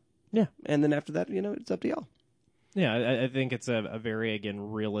want to? Yeah. And then after that, it's up to y'all. Yeah, I think it's a very,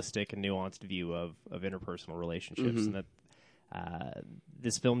 again, realistic and nuanced view of interpersonal relationships, and that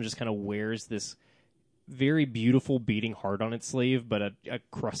this film just kind of wears this very beautiful beating heart on its sleeve, but a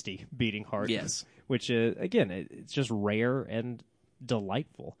crusty beating heart. Yes. Which, again, it's just rare and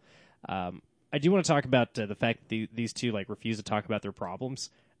delightful. I do want to talk about the fact that these two refuse to talk about their problems.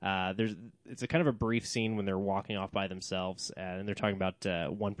 It's a kind of a brief scene when they're walking off by themselves, and they're talking about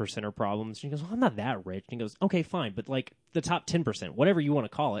 1%er problems. And he goes, well, I'm not that rich. And he goes, okay, fine, but the top 10%, whatever you want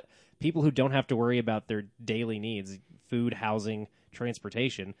to call it, people who don't have to worry about their daily needs, food, housing,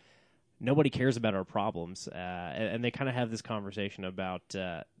 transportation, nobody cares about our problems. And they kind of have this conversation about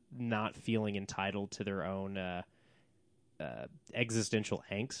not feeling entitled to their own existential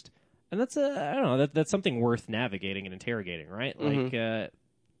angst. And that's I don't know, that's something worth navigating and interrogating, right?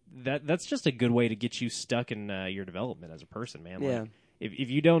 That's just a good way to get you stuck in your development as a person, man. Yeah.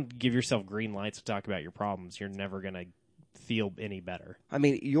 If you don't give yourself green lights to talk about your problems, you're never gonna feel any better. I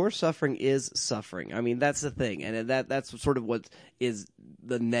mean, your suffering is suffering. I mean, that's the thing. And that's sort of what is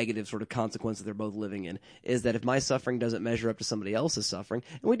the negative sort of consequence that they're both living in, is that if my suffering doesn't measure up to somebody else's suffering,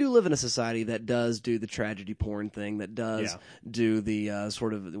 and we do live in a society that does do the tragedy porn thing, that does do the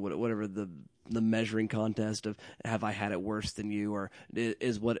sort of whatever the the measuring contest of have I had it worse than you, or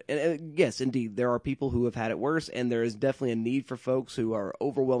is what? Yes, indeed, there are people who have had it worse, and there is definitely a need for folks who are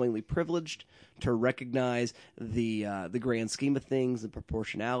overwhelmingly privileged to recognize the grand scheme of things, the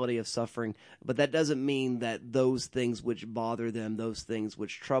proportionality of suffering. But that doesn't mean that those things which bother them, those things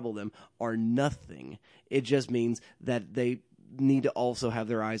which trouble them, are nothing. It just means that they need to also have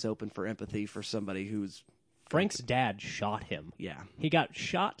their eyes open for empathy for somebody who's. Frank's dad shot him. Yeah. He got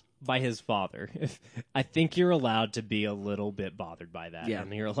shot by his father. I think you're allowed to be a little bit bothered by that, Yeah.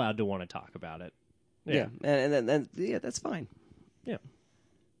 and you're allowed to want to talk about it. Yeah, and that's fine. Yeah.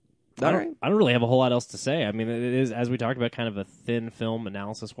 All I right. don't really have a whole lot else to say. I mean, it is, as we talked about, kind of a thin film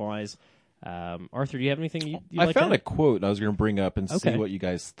analysis-wise. Arthur, do you have anything you'd I like found to a quote I was going to bring up and Okay. see what you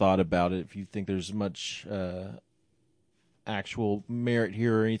guys thought about it. If you think there's much actual merit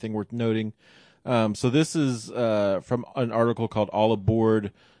here or anything worth noting. So this is from an article called All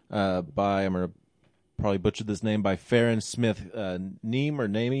Aboard by, I'm going to probably butcher this name, by Farron Smith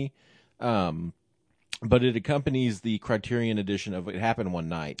Name. But it accompanies the Criterion edition of It Happened One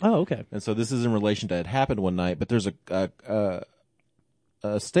Night. Oh, okay. And so this is in relation to It Happened One Night, but there's a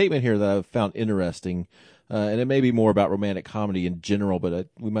statement here that I've found interesting, and it may be more about romantic comedy in general, but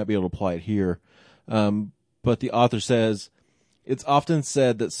we might be able to apply it here. But the author says, it's often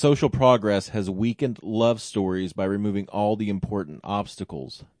said that social progress has weakened love stories by removing all the important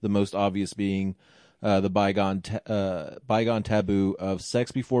obstacles, the most obvious being the bygone taboo of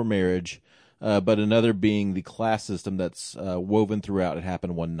sex before marriage, but another being the class system that's woven throughout It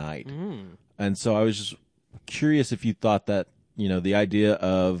Happened One Night. And so I was just curious if you thought that, the idea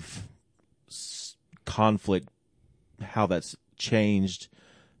of conflict, how that's changed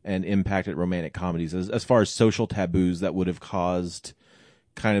and impacted romantic comedies as far as social taboos that would have caused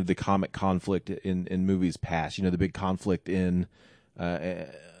kind of the comic conflict in movies past. The big conflict in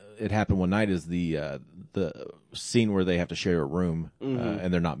It Happened One Night is the scene where they have to share a room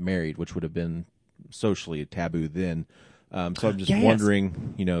and they're not married, which would have been socially a taboo then. So I'm just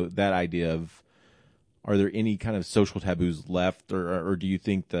wondering, that idea of, are there any kind of social taboos left, or do you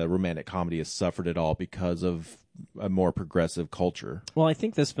think the romantic comedy has suffered at all because of a more progressive culture? Well, I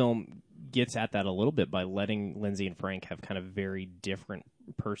think this film gets at that a little bit by letting Lindsay and Frank have kind of very different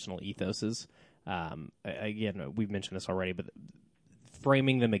personal ethoses. Again, we've mentioned this already, but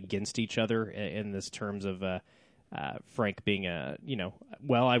framing them against each other in this terms of Frank being I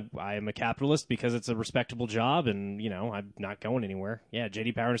am a capitalist because it's a respectable job, and I'm not going anywhere. Yeah,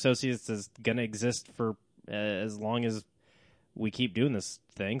 JD Power and Associates is going to exist for as long as we keep doing this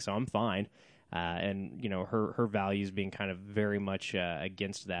thing, so I'm fine. And her values being kind of very much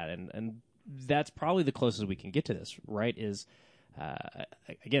against that, and that's probably the closest we can get to this. Right? Is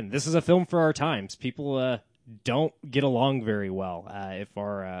again, this is a film for our times. People don't get along very well if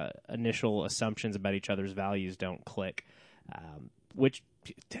our initial assumptions about each other's values don't click. Which,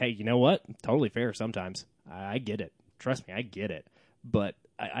 hey, you know what? Totally fair sometimes. I get it. Trust me, I get it. But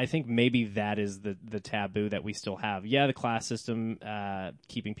I think maybe that is the taboo that we still have. Yeah, the class system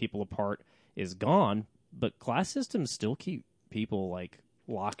keeping people apart is gone, but class systems still keep people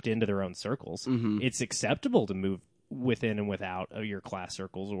locked into their own circles. Mm-hmm. It's acceptable to move within and without your class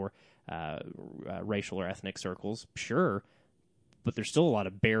circles or racial or ethnic circles, sure, but there's still a lot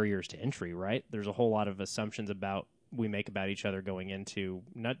of barriers to entry, right? There's a whole lot of assumptions we make about each other going into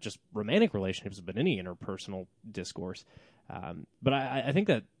not just romantic relationships, but any interpersonal discourse. But I think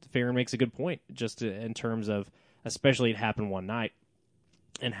that Farron makes a good point, just in terms of, especially It Happened One Night,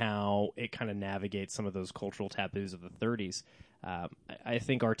 and how it kind of navigates some of those cultural taboos of the 30s. I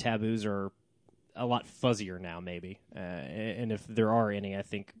think our taboos are a lot fuzzier now, maybe. And if there are any, I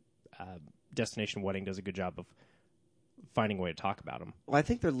think Destination Wedding does a good job of finding a way to talk about them. Well, I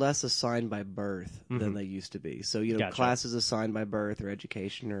think they're less assigned by birth than they used to be. So, Gotcha. classes assigned by birth or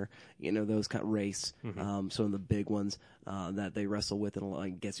education or, those kind of race. Some of the big ones that they wrestle with,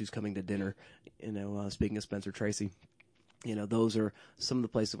 and Guess Who's Coming to Dinner, speaking of Spencer Tracy. Those are some of the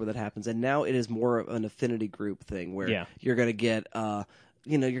places where that happens. And now it is more of an affinity group thing where you're going to get,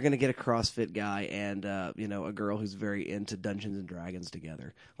 you're going to get a CrossFit guy and, a girl who's very into Dungeons and Dragons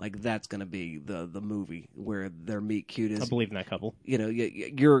together. That's going to be the movie where their meet cute is. I believe in that couple.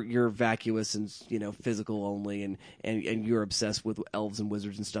 You're vacuous and, physical only and you're obsessed with elves and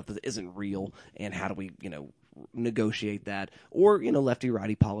wizards and stuff that isn't real. And how do we, negotiate that? Or,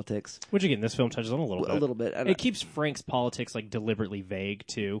 lefty-righty politics. Which, again, this film touches on a little bit. And it keeps Frank's politics, deliberately vague,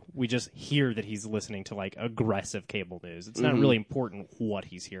 too. We just hear that he's listening to, aggressive cable news. It's not really important what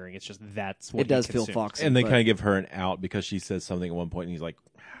he's hearing. It's just that's what it does he feel consumes. foxy. And they kind of give her an out because she says something at one point, and he's like,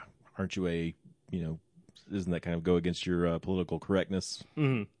 aren't you a, doesn't that kind of go against your political correctness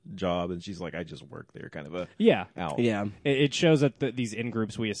job? And she's like, I just work there, kind of a Yeah. out. Yeah. It shows that these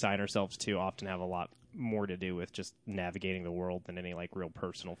in-groups we assign ourselves to often have a lot more to do with just navigating the world than any like real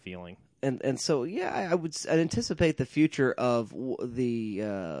personal feeling. And so yeah, I'd anticipate the future of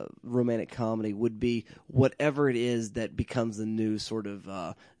the romantic comedy would be whatever it is that becomes the new sort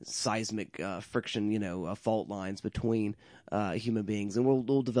of seismic friction, fault lines between human beings, and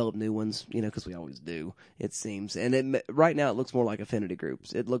we'll develop new ones, because we always do, it seems. And right now it looks more like affinity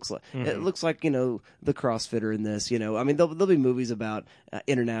groups. It looks like the CrossFitter in this. I mean, there'll be movies about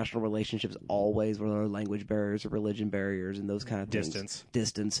international relationships always, where there are language barriers or religion barriers and those kind of things.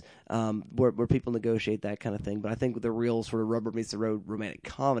 Distance. Where people negotiate that kind of thing. But I think the real sort of rubber meets the road romantic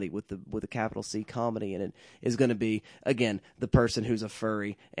comedy with a capital C comedy in it is going to be, again, the person who's a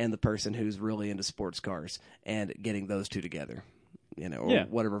furry and the person who's really into sports cars, and getting those two together, or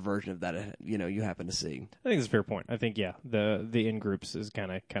whatever version of that you happen to see. I think it's a fair point. I think the in groups is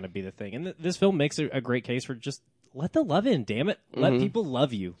kind of be the thing, and this film makes a great case for just let the love in. Damn it, let people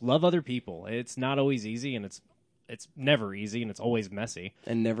love you, love other people. It's not always easy, and it's never easy, and it's always messy.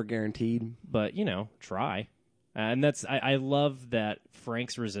 And never guaranteed. But, try. And I love that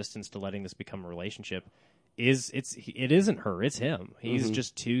Frank's resistance to letting this become a relationship it isn't her, it's him. He's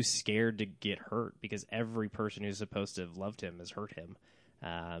just too scared to get hurt, because every person who's supposed to have loved him has hurt him.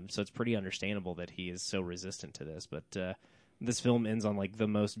 So it's pretty understandable that he is so resistant to this. But this film ends on like the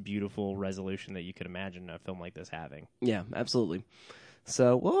most beautiful resolution that you could imagine a film like this having. Yeah, absolutely.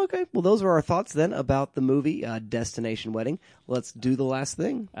 So, okay. Well, those are our thoughts then about the movie Destination Wedding. Let's do the last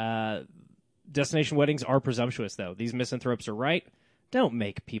thing. Destination weddings are presumptuous, though. These misanthropes are right. Don't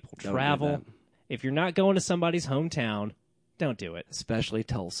make people travel. Don't do that. If you're not going to somebody's hometown, don't do it. Especially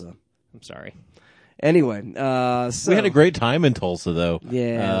Tulsa. I'm sorry. Anyway, so We had a great time in Tulsa, though.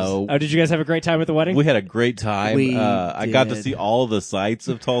 Yes. Oh, did you guys have a great time at the wedding? We had a great time. We I got to did. see all the sights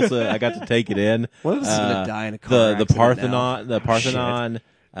of Tulsa. I got to take it in. One of us is gonna die in a car the accident Parthenon, now. the Parthenon,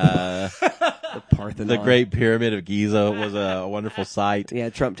 the Parthenon. the Great Pyramid of Giza was a wonderful sight. Yeah,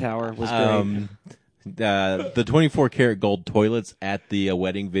 Trump Tower was great. The 24 karat gold toilets at the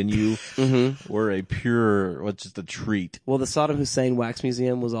wedding venue were just a treat. Well, the Saddam Hussein Wax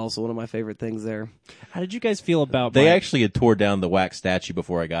Museum was also one of my favorite things there. How did you guys feel about They actually had tore down the wax statue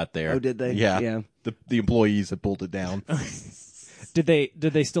before I got there. Oh, did they? Yeah. Yeah. The employees had pulled it down. Did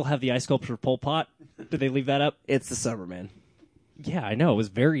they still have the ice sculpture of Pol Pot? Did they leave that up? It's the summer, man. Yeah, I know. It was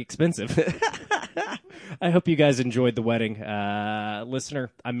very expensive. I hope you guys enjoyed the wedding. Listener,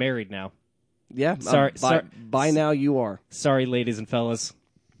 I'm married now. Yeah. Sorry- By now you are. Sorry, ladies and fellas.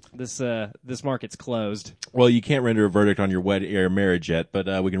 This market's closed. Well, you can't render a verdict on your marriage yet,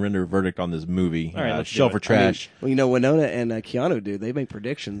 but we can render a verdict on this movie. All right, let's do Shelf it. or Trash. Well, Winona and Keanu do. They make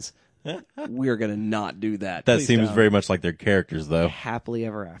predictions. We are going to not do that. That Please seems don't. very much like their characters, though. Happily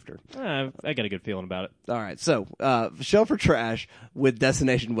ever after. I got a good feeling about it. All right. So, Shelf or Trash with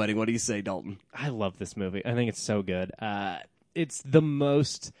Destination Wedding. What do you say, Dalton? I love this movie. I think it's so good. It's the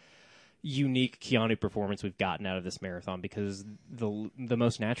most unique Keanu performance we've gotten out of this marathon, because the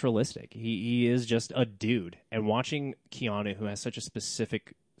most naturalistic. He is just a dude, and watching Keanu, who has such a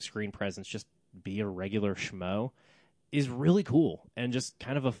specific screen presence, just be a regular schmo is really cool, and just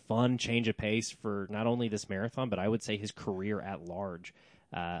kind of a fun change of pace for not only this marathon, but I would say his career at large.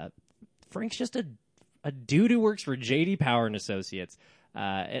 Frank's just a dude who works for J.D. Power and Associates,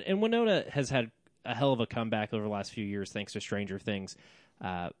 and Winona has had a hell of a comeback over the last few years thanks to Stranger Things.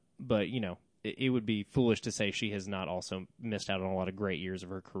 But, it would be foolish to say she has not also missed out on a lot of great years of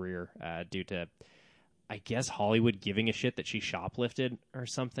her career due to, I guess, Hollywood giving a shit that she shoplifted or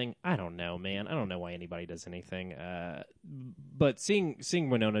something. I don't know, man. I don't know why anybody does anything. But seeing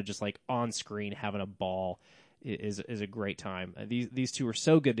Winona just like on screen having a ball is a great time. These two are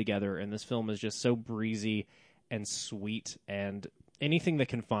so good together, and this film is just so breezy and sweet, and anything that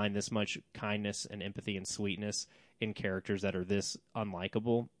can find this much kindness and empathy and sweetness in characters that are this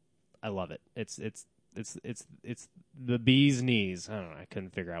unlikable, I love it. It's the bee's knees. I don't know. I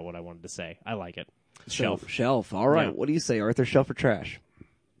couldn't figure out what I wanted to say. I like it. Shelf. All right. Yeah. What do you say, Arthur? Shelf or Trash?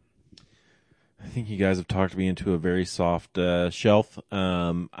 I think you guys have talked me into a very soft shelf.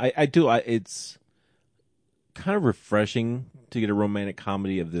 I do. It's kind of refreshing to get a romantic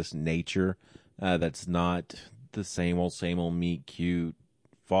comedy of this nature that's not the same old meet cute,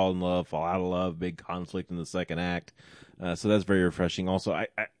 fall in love, fall out of love, big conflict in the second act. So that's very refreshing. Also,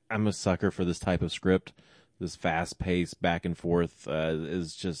 I'm a sucker for this type of script. This fast-paced back and forth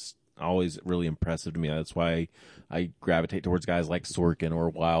is just always really impressive to me. That's why I gravitate towards guys like Sorkin or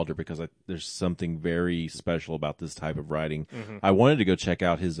Wilder, because there's something very special about this type of writing. I wanted to go check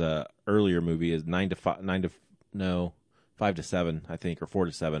out his earlier movie, is 5 to 7, I think, or 4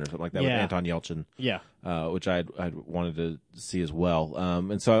 to 7, or something like that, with Yeah. Anton Yelchin. Yeah. Which I'd wanted to see as well.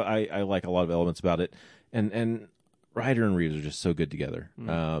 And so I like a lot of elements about it. And Ryder and Reeves are just so good together.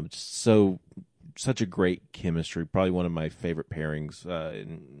 Such a great chemistry. Probably one of my favorite pairings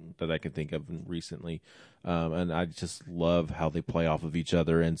that I can think of recently. And I just love how they play off of each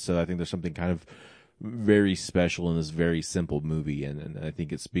other. And so I think there's something kind of very special in this very simple movie. And I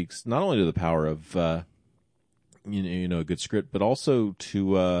think it speaks not only to the power of a good script, but also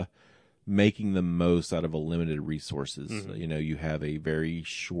to making the most out of a limited resources. You have a very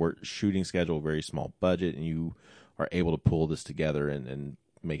short shooting schedule, very small budget, and you are able to pull this together and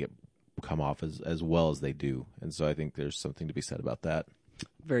make it come off as well as they do. And so I think there's something to be said about that.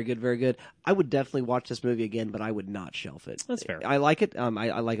 Very good, very good. I would definitely watch this movie again, but I would not shelf it. That's fair. I like it. I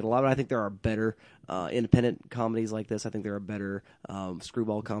like it a lot, but I think there are better independent comedies like this. I think there are better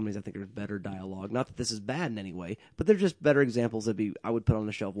screwball comedies. I think there's better dialogue. Not that this is bad in any way, but they're just better examples I would put on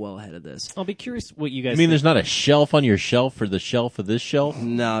the shelf well ahead of this. I'll be curious what you guys I mean, think. there's not a shelf on your shelf for the shelf of this shelf?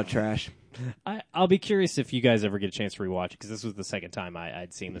 No, trash. I'll be curious if you guys ever get a chance to rewatch it, because this was the second time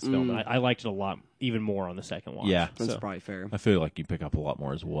I'd seen this film. And I liked it a lot, even more on the second watch. Yeah. That's So, probably fair. I feel like you pick up a lot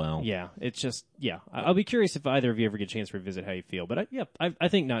more as well. yeah, it's just, I'll be curious if either of you ever get a chance to revisit how you feel. But I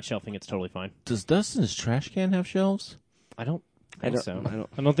think not shelving it's totally fine. Does Dustin's trash can have shelves? I don't I think don't- so.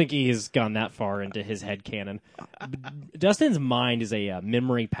 I I don't think he has gone that far into his head canon. Dustin's mind is a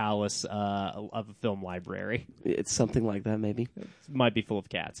memory palace of a film library. It's something like that, maybe. It might be full of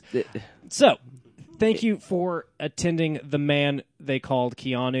cats. It- So, thank you for attending the man they called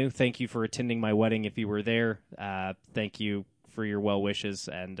Keanu. Thank you for attending my wedding if you were there. Thank you for your well wishes,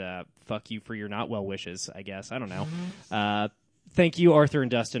 and fuck you for your not well wishes, I guess. I don't know. Thank you, Arthur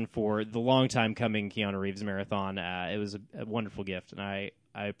and Dustin, for the long time coming Keanu Reeves marathon. It was a wonderful gift, and I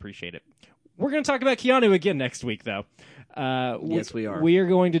appreciate it. We're going to talk about Keanu again next week, though. Yes, we are. We are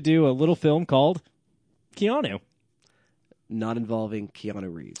going to do a little film called Keanu. Not involving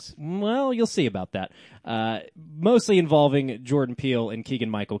Keanu Reeves. Well, you'll see about that. Mostly involving Jordan Peele and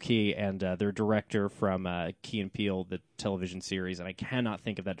Keegan-Michael Key and their director from Key and Peele, the television series. And I cannot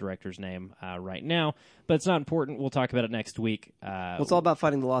think of that director's name right now, but it's not important. We'll talk about it next week. Well, it's all about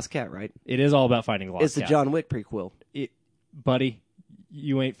finding the lost cat, right? It is all about finding a lost It's the cat. John Wick prequel. Buddy,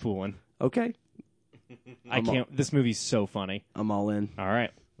 you ain't fooling. Okay, I can't. This movie's so funny. I'm all in. All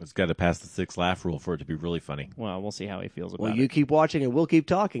right. It's got to pass the 6 laugh rule for it to be really funny. Well, we'll see how he feels about Well, it. you keep watching and we'll keep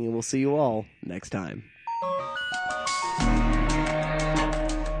talking, and we'll see you all next time.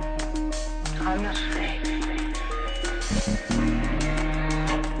 I'm not afraid.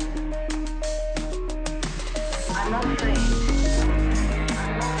 I'm not afraid.